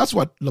group. And that's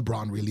what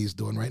LeBron really is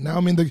doing right now.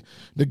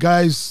 The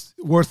guy's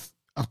worth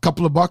a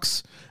couple of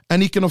bucks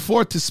and he can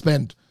afford to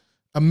spend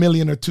 $1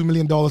 million or $2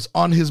 million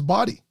on his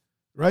body,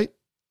 right?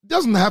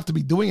 Doesn't have to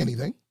be doing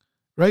anything.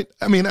 Right?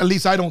 At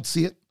least I don't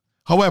see it.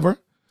 However,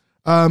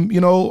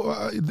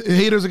 the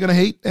haters are going to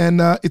hate, and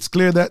it's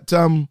clear that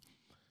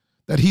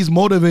that he's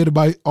motivated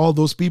by all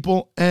those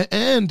people,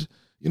 and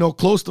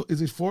close to, is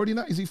he 40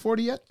 now? Is he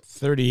 40 yet?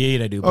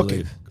 38, I do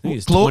believe. I think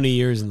he's 20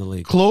 years in the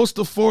league. Close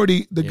to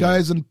 40. The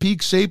guy's in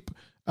peak shape,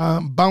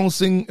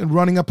 bouncing and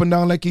running up and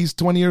down like he's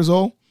 20 years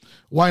old.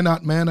 Why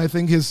not, man? I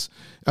think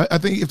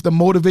if the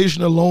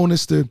motivation alone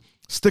is to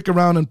stick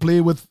around and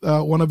play with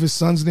one of his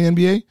sons in the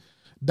NBA,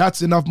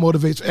 that's enough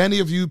motivation. Any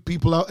of you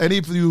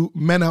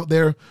men out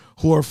there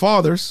who are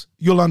fathers,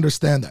 you'll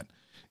understand that.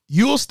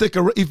 You'll stick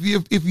around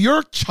if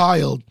your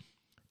child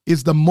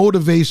is the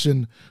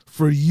motivation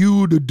for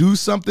you to do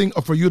something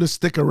or for you to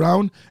stick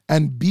around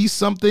and be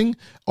something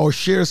or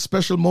share a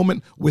special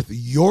moment with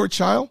your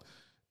child.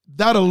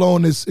 That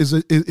alone is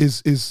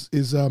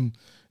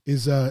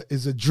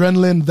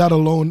adrenaline. That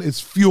alone is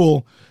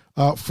fuel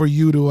for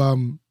you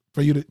to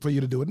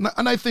do it.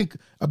 And I think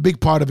a big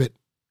part of it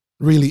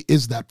really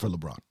is that for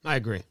LeBron. I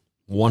agree.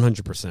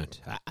 100%.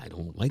 I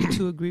don't like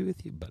to agree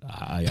with you, but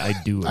I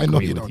do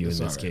agree with you in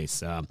this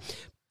case.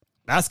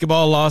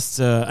 Basketball lost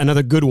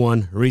another good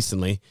one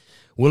recently.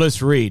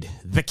 Willis Reed,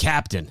 the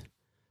captain.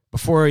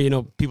 Before,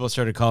 people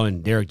started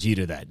calling Derek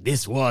Jeter that.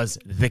 This was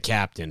the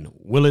captain,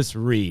 Willis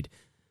Reed.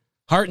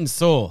 Heart and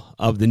soul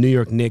of the New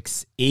York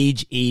Knicks,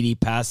 age 80,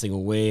 passing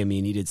away.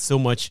 He did so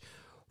much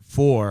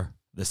for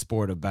the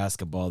sport of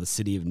basketball, the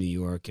city of New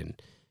York,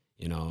 and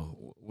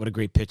what a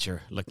great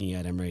picture looking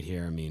at him right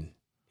here.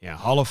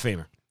 Hall of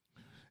Famer.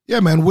 Yeah,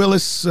 man.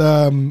 Willis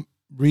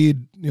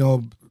Reed,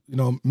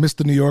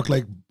 Mr. New York,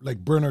 like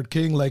Bernard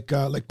King, like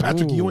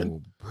Patrick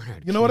Ewing.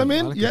 You know what I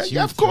mean?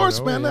 Yeah, of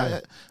course,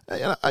 man.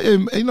 Yeah.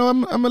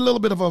 I'm a little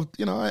bit of a,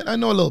 I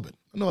know a little bit.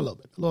 You know a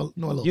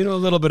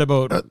little bit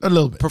about a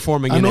little bit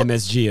performing in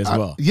MSG as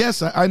well.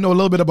 Yes, I know a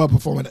little bit about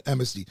performing at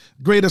MSG.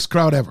 Greatest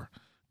crowd ever,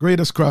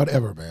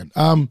 man.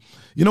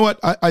 You know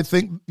what? I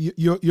think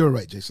you're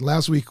right, Jason.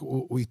 Last week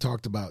we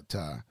talked about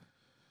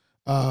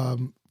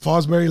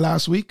Fosbury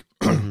last week,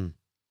 and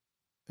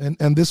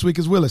this week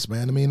is Willis,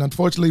 man.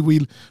 Unfortunately,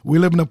 we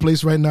live in a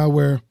place right now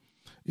where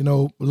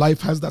life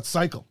has that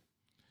cycle,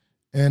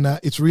 And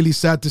it's really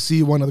sad to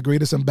see one of the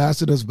greatest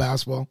ambassadors of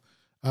basketball,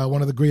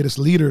 one of the greatest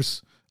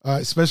leaders,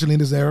 especially in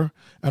his era,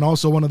 and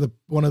also one of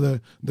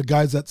the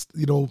guys that's,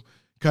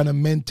 kind of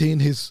maintain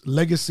his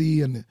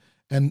legacy and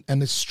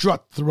his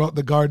strut throughout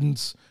the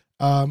Gardens,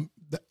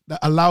 that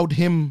allowed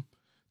him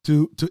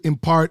to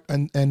impart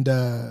and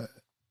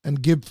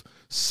give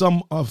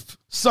some of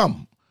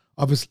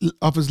his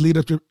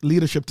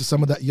leadership to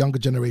some of that younger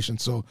generation.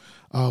 So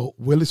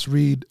Willis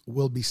Reed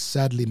will be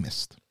sadly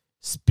missed.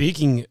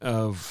 Speaking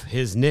of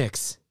his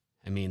Knicks,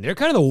 I mean, they're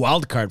kind of the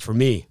wild card for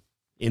me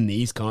in the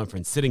East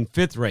Conference, sitting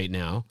 5th right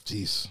now.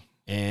 Jeez.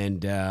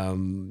 And,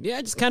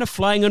 just kind of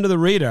flying under the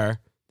radar.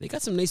 They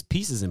got some nice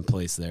pieces in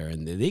place there,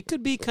 and they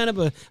could be kind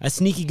of a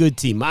sneaky good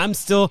team. I'm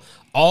still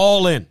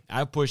all in.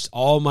 I pushed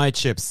all my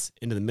chips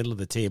into the middle of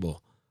the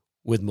table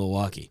with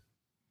Milwaukee.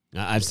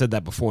 I've said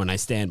that before, and I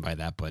stand by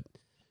that, but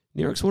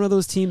New York's one of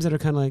those teams that are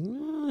kind of like,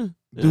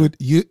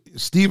 Dude,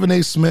 Stephen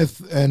A.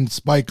 Smith and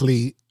Spike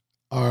Lee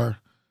are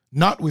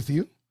not with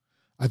you.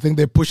 I think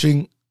they're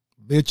pushing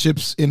their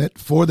chips in it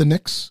for the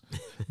Knicks.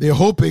 They're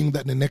hoping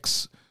that the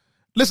Knicks...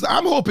 Listen,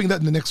 I'm hoping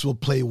that the Knicks will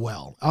play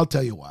well. I'll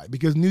tell you why.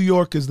 Because New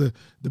York is the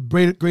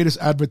greatest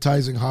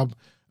advertising hub,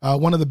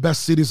 one of the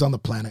best cities on the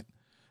planet.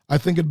 I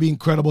think it'd be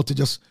incredible to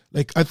just,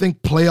 I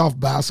think playoff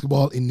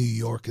basketball in New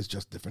York is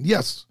just different.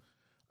 Yes,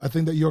 I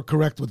think that you're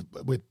correct with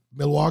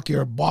Milwaukee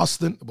or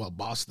Boston. Well,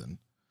 Boston.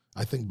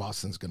 I think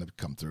Boston's going to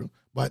come through.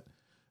 But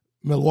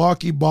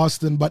Milwaukee,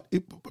 Boston. But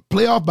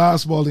playoff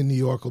basketball in New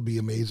York will be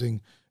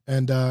amazing.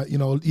 And,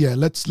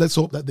 let's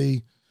hope that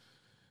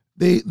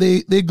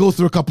they go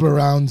through a couple of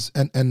rounds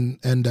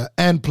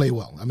and play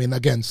well. I mean,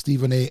 again,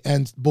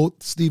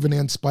 both Stephen A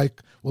and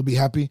Spike will be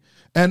happy,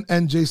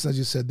 and Jason, as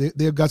you said,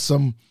 they've got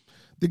some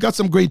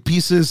great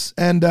pieces,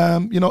 and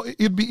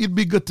it'd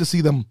be good to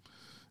see them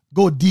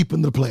go deep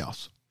in the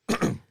playoffs.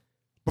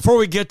 Before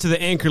we get to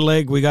the anchor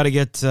leg, we got to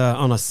get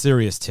on a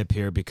serious tip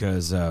here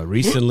because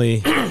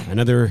recently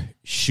another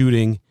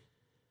shooting,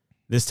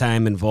 this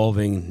time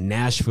involving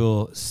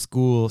Nashville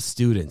school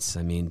students.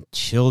 I mean,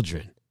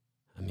 children.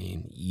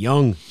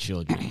 Young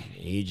children,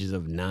 ages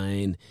of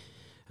 9,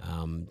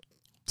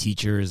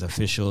 teachers,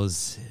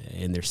 officials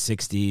in their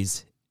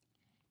 60s.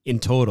 In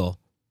total,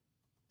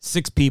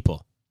 6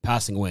 people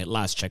passing away at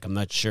last check. I'm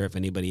not sure if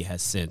anybody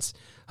has since.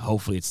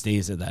 Hopefully it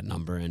stays at that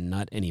number and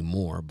not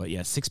anymore. But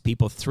yeah, 6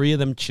 people, 3 of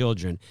them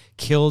children,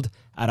 killed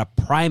at a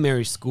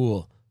primary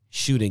school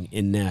shooting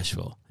in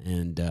Nashville.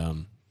 And,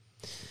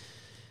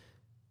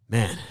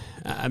 man,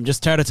 I'm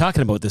just tired of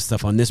talking about this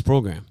stuff on this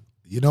program.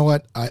 You know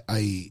what?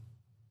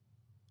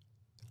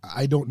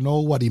 I don't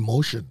know what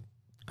emotion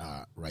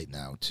right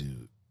now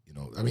to,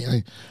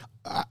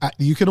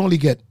 you can only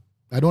get,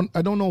 I don't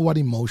know what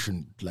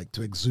emotion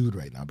to exude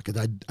right now, because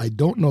I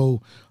don't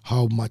know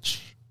how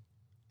much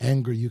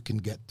anger you can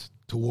get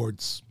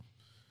towards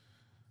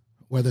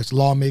whether it's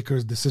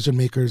lawmakers, decision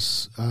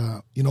makers,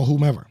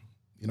 whomever,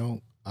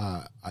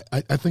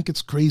 I think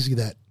it's crazy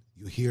that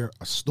you hear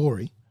a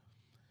story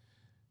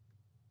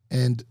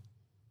and,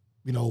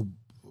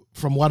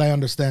 from what I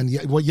understand,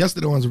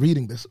 yesterday when I was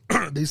reading this,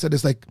 they said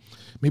it's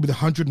maybe the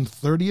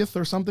 130th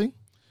or something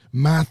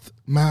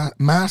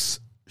mass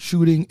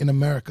shooting in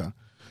America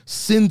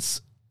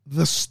since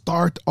the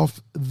start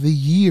of the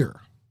year.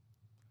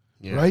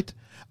 Yeah. Right?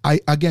 I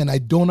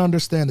don't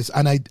understand this,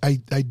 and I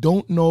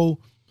don't know.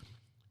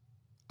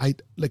 I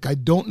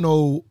don't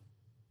know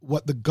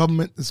what the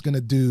government is going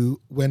to do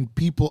when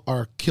people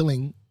are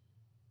killing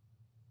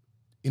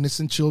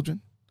innocent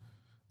children,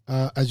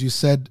 as you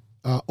said.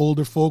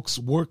 Older folks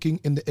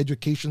working in the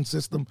education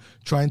system,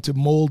 trying to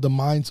mold the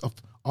minds of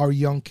our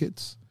young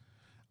kids.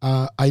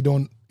 I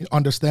don't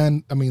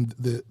understand. I mean,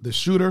 the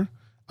shooter.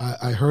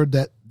 I heard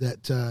that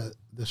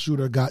the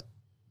shooter got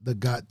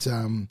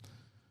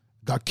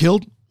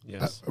killed.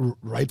 Yes,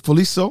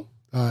 rightfully so.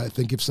 I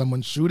think if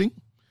someone's shooting,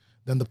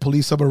 then the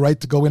police have a right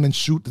to go in and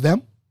shoot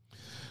them.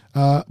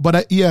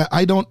 But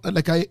I don't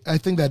I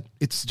think that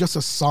it's just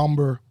a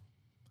somber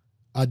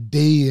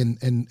day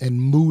and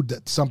mood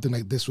that something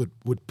like this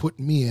would put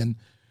me in,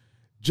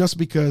 just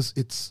because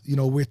it's,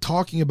 we're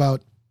talking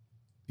about,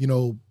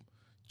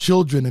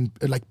 children and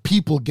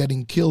people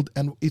getting killed,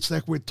 and it's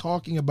like we're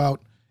talking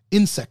about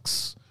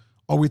insects,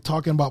 or we're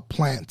talking about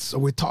plants, or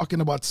we're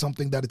talking about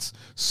something that it's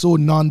so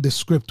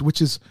nondescript,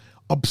 which is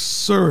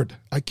absurd.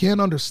 I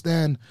can't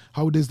understand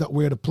how it is that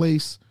we're at a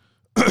place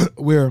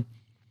where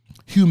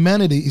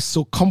humanity is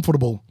so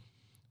comfortable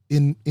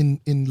in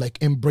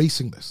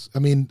embracing this. I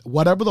mean,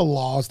 whatever the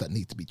laws that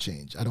need to be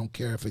changed, I don't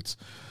care if it's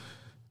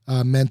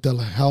mental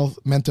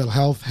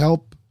health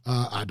help.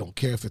 I don't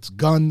care if it's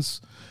guns.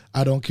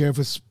 I don't care if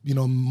it's,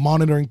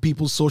 monitoring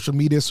people's social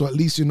media, so at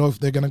least if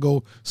they're going to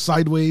go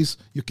sideways,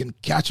 you can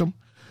catch them.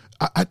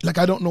 I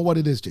don't know what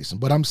it is, Jason,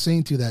 but I'm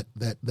saying to you that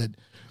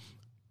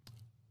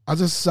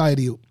as a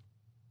society,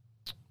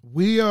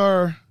 we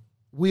are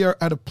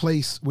at a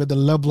place where the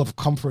level of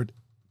comfort,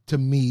 to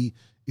me,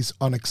 is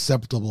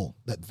unacceptable,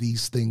 that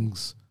these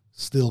things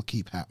still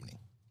keep happening.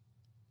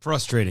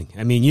 Frustrating.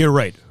 I mean, you're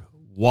right.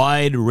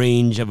 wide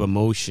range of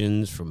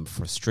emotions, from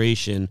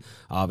frustration,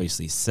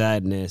 obviously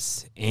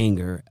sadness,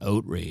 anger,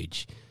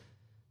 outrage.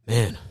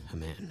 Man, oh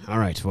man. All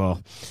right,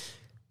 well,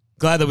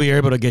 glad that we were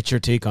able to get your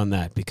take on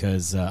that,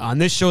 because on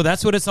this show,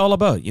 that's what it's all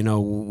about. You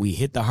know, we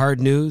hit the hard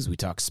news, we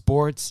talk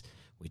sports,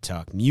 we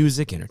talk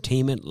music,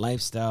 entertainment,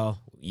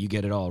 lifestyle. You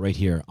get it all right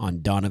here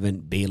on Donovan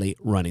Bailey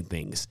Running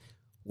Things.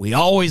 We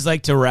always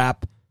like to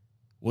wrap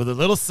with a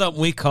little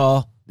something we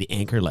call the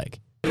anchor leg.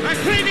 A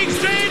cleaning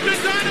stage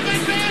with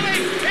Donovan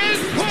Bailey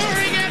is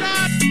pouring it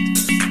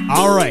on.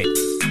 All right.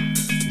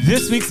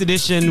 This week's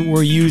edition,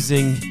 we're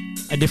using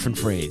a different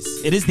phrase.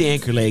 It is the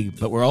anchor leg,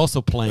 but we're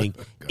also playing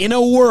in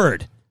a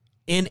word.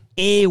 In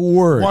a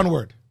word. One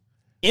word.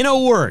 In a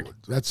word.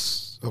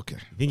 That's okay.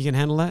 You think you can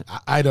handle that?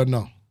 I don't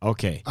know.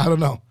 Okay. I don't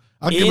know.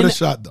 I'll give it a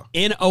shot, though.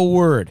 In a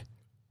word.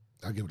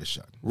 I'll give it a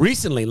shot.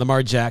 Recently,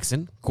 Lamar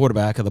Jackson,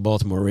 quarterback of the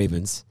Baltimore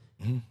Ravens,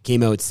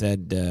 came out and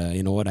said,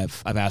 you know what,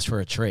 I've asked for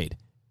a trade.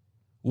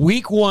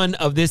 Week 1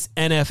 of this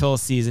NFL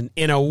season,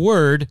 in a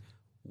word,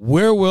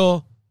 where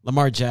will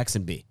Lamar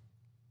Jackson be?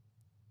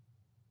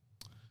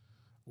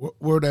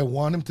 Where do I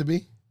want him to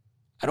be?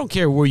 I don't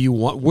care where you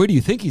want. Where do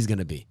you think he's going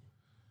to be?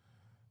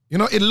 You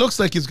know, it looks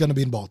like he's going to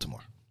be in Baltimore.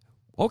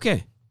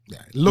 Okay.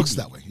 Yeah, it looks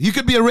that way. You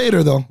could be a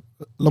Raider, though.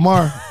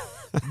 Lamar,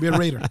 be a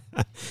Raider.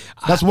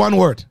 That's one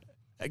word.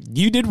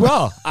 You did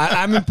well.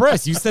 I'm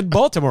impressed. You said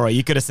Baltimore.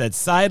 You could have said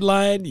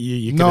sideline.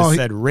 You could have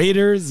said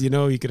Raiders. You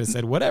know, you could have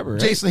said whatever.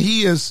 Right? Jason,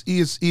 he's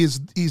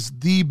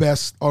the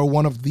best, or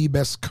one of the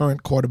best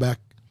current quarterback,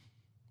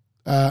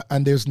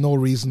 and there's no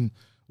reason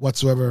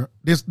whatsoever.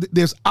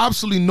 There's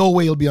absolutely no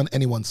way he'll be on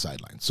anyone's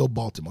sideline. So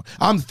Baltimore.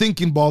 I'm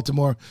thinking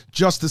Baltimore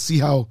just to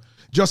see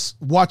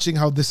just watching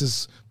how this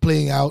is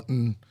playing out,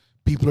 and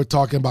people are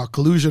talking about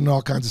collusion and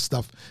all kinds of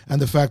stuff.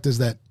 And the fact is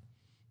that,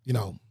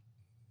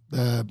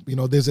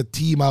 there's a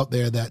team out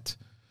there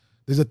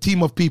there's a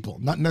team of people,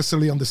 not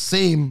necessarily on the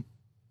same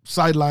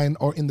sideline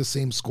or in the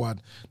same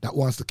squad, that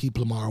wants to keep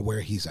Lamar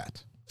where he's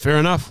at. Fair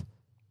enough.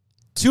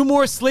 2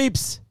 more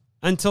sleeps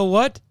until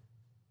what?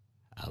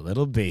 A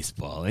little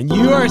baseball. And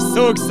you are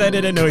so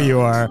excited. I know you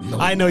are.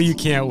 I know you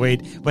can't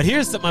wait. But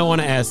here's something I want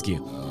to ask you.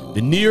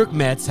 The New York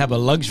Mets have a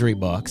luxury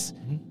box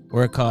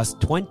where it costs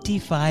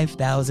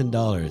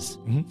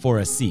 $25,000 for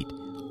a seat.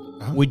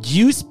 Would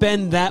you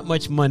spend that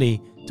much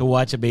money to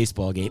watch a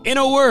baseball game? In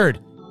a word.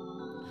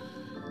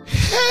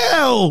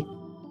 Hell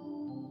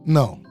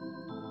no.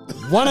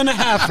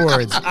 1.5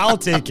 words. I'll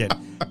take it.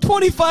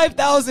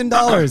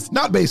 $25,000.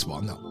 Not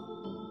baseball, no.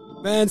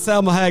 Man,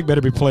 Salma Hayek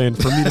better be playing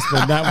for me to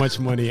spend that much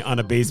money on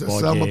a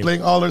baseball game. Salma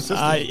playing all her systems.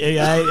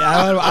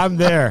 I'm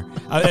there.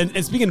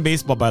 And speaking of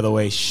baseball, by the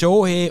way,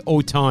 Shohei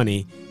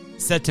Ohtani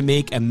set to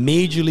make a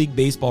Major League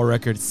Baseball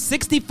record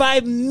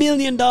 $65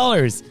 million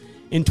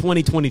in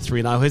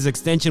 2023. Now, his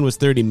extension was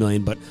 $30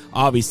 million, but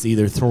obviously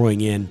they're throwing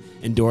in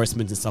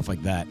endorsements and stuff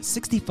like that.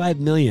 $65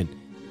 million.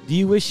 Do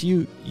you wish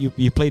you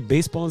played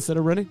baseball instead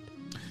of running?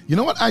 You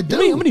know what? I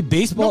do. How many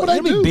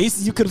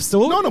bases you could have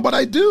stolen? No, but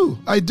I do.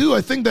 I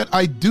think that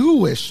I do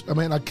wish. I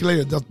mean,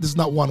 clearly, this is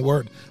not one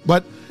word.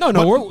 But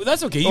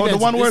that's okay. The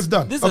one word's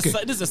done. This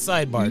is a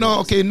sidebar.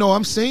 No,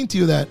 I'm saying to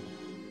you that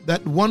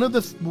one of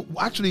the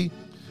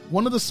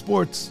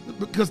sports,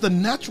 because the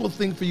natural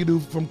thing for you to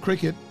do from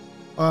cricket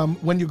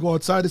when you go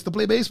outside is to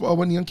play baseball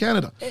when you're in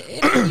Canada.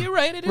 You're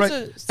right. It right.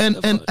 is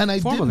a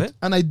form of it.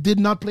 And I did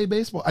not play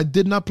baseball. I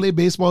did not play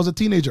baseball as a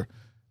teenager.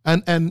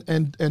 And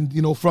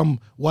from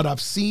what I've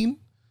seen,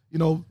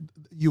 you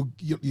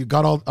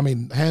got all,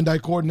 hand-eye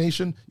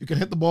coordination. You can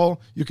hit the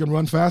ball. You can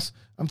run fast.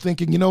 I'm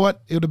thinking, you know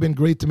what? It would have been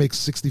great to make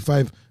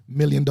 $65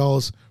 million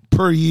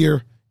per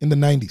year in the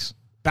 90s.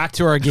 Back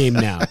to our game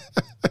now.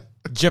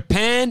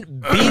 Japan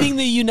beating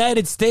the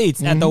United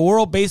States at the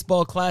World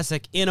Baseball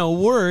Classic, in a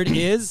word,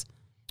 is...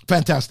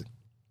 fantastic.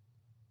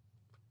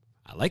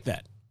 I like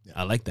that.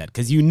 I like that,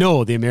 because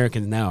the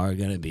Americans now are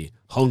going to be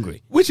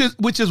hungry. Which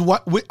is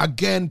what,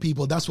 again,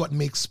 people, that's what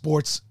makes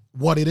sports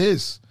what it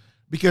is.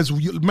 Because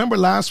you remember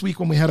last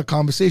week when we had a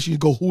conversation, you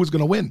go, who is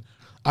going to win?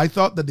 I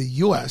thought that the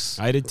U.S.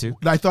 I did too.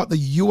 I thought the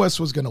U.S.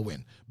 was going to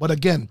win. But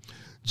again,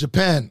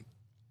 Japan,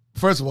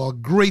 first of all,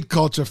 great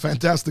culture,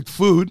 fantastic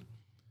food,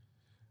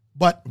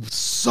 but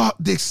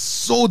they're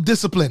so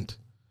disciplined,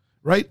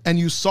 right? And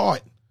you saw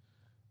it.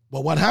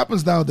 But what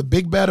happens now, the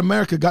big bad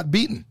America got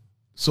beaten.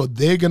 So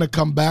they're going to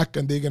come back,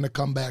 and they're going to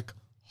come back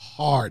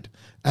hard.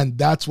 And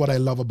that's what I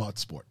love about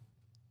sport.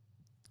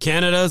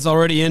 Canada's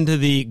already into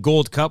the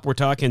Gold Cup. We're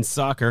talking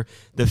soccer.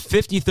 The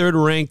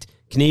 53rd ranked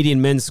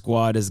Canadian men's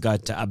squad has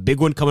got a big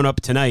one coming up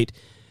tonight,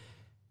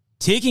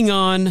 taking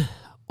on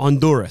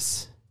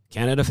Honduras.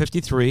 Canada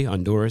 53,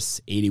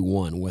 Honduras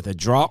 81. With a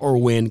draw or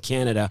win,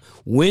 Canada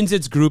wins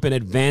its group and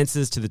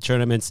advances to the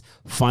tournament's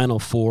Final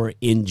Four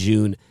in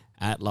June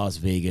at Las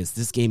Vegas.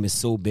 This game is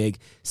so big,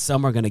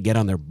 some are going to get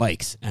on their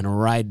bikes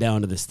and ride down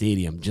to the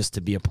stadium just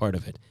to be a part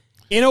of it.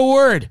 In a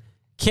word,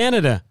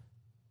 Canada,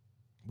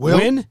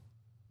 win,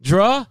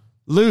 draw,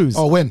 lose.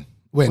 Oh, win.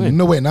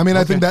 No win. I mean,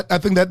 okay. I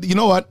think that you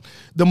know what?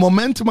 The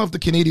momentum of the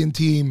Canadian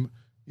team,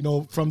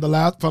 from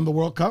the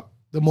World Cup,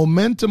 The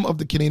momentum of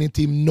the Canadian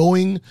team,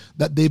 knowing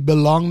that they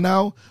belong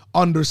now,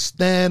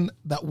 understand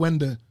that when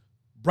the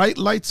bright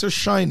lights are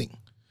shining,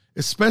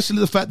 especially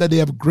the fact that they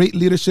have great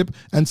leadership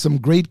and some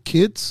great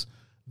kids,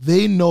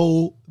 they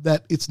know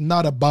that it's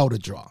not about a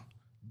draw.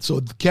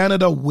 So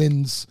Canada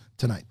wins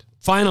tonight.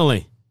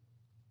 Finally,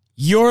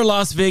 your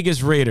Las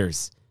Vegas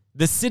Raiders,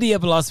 the city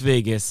of Las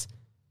Vegas,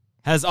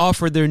 has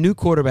offered their new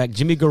quarterback,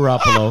 Jimmy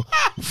Garoppolo,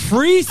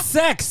 free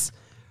sex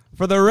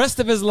for the rest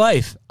of his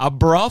life. A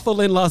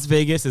brothel in Las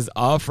Vegas is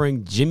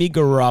offering Jimmy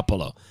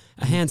Garoppolo,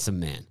 a handsome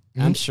man.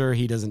 I'm sure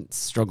he doesn't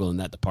struggle in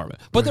that department.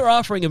 But they're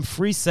offering him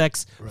free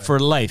sex for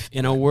life.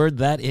 In a word,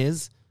 that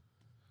is...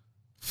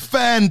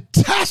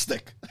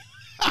 fantastic.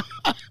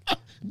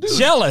 Dude,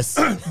 jealous.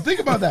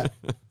 Think about that.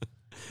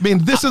 I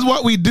mean, this is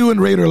what we do in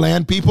Raider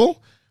land,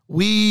 people.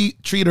 We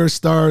treat our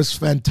stars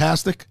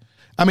fantastic.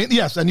 I mean,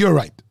 yes, and you're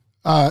right.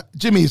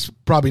 Jimmy's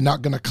probably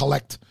not going to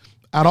collect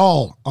at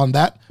all on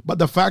that. But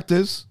the fact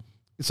is,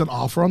 it's an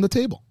offer on the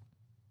table.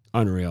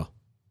 Unreal.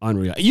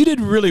 You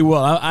did really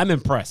well. I'm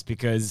impressed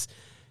because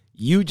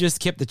you just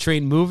kept the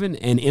train moving,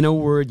 and in a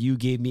word, you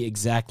gave me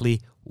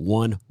exactly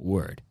one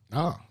word.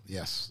 Oh,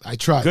 yes. I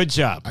tried. Good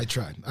job. I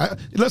tried.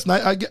 Listen,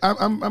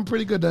 I'm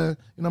pretty good.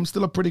 I'm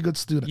still a pretty good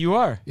student. You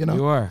are.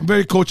 You are. I'm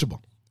very coachable.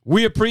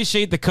 We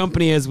appreciate the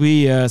company as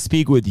we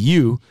speak with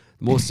you.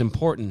 Most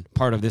important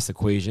part of this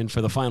equation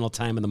for the final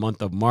time in the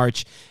month of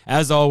March.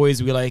 As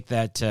always, we like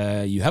that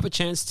you have a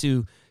chance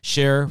to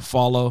share,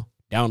 follow,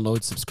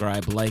 download,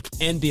 subscribe, like,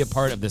 and be a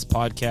part of this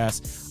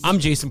podcast. I'm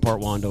Jason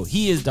Portwando.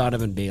 He is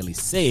Donovan Bailey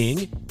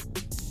saying,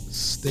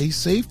 stay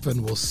safe,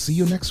 and we'll see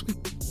you next week.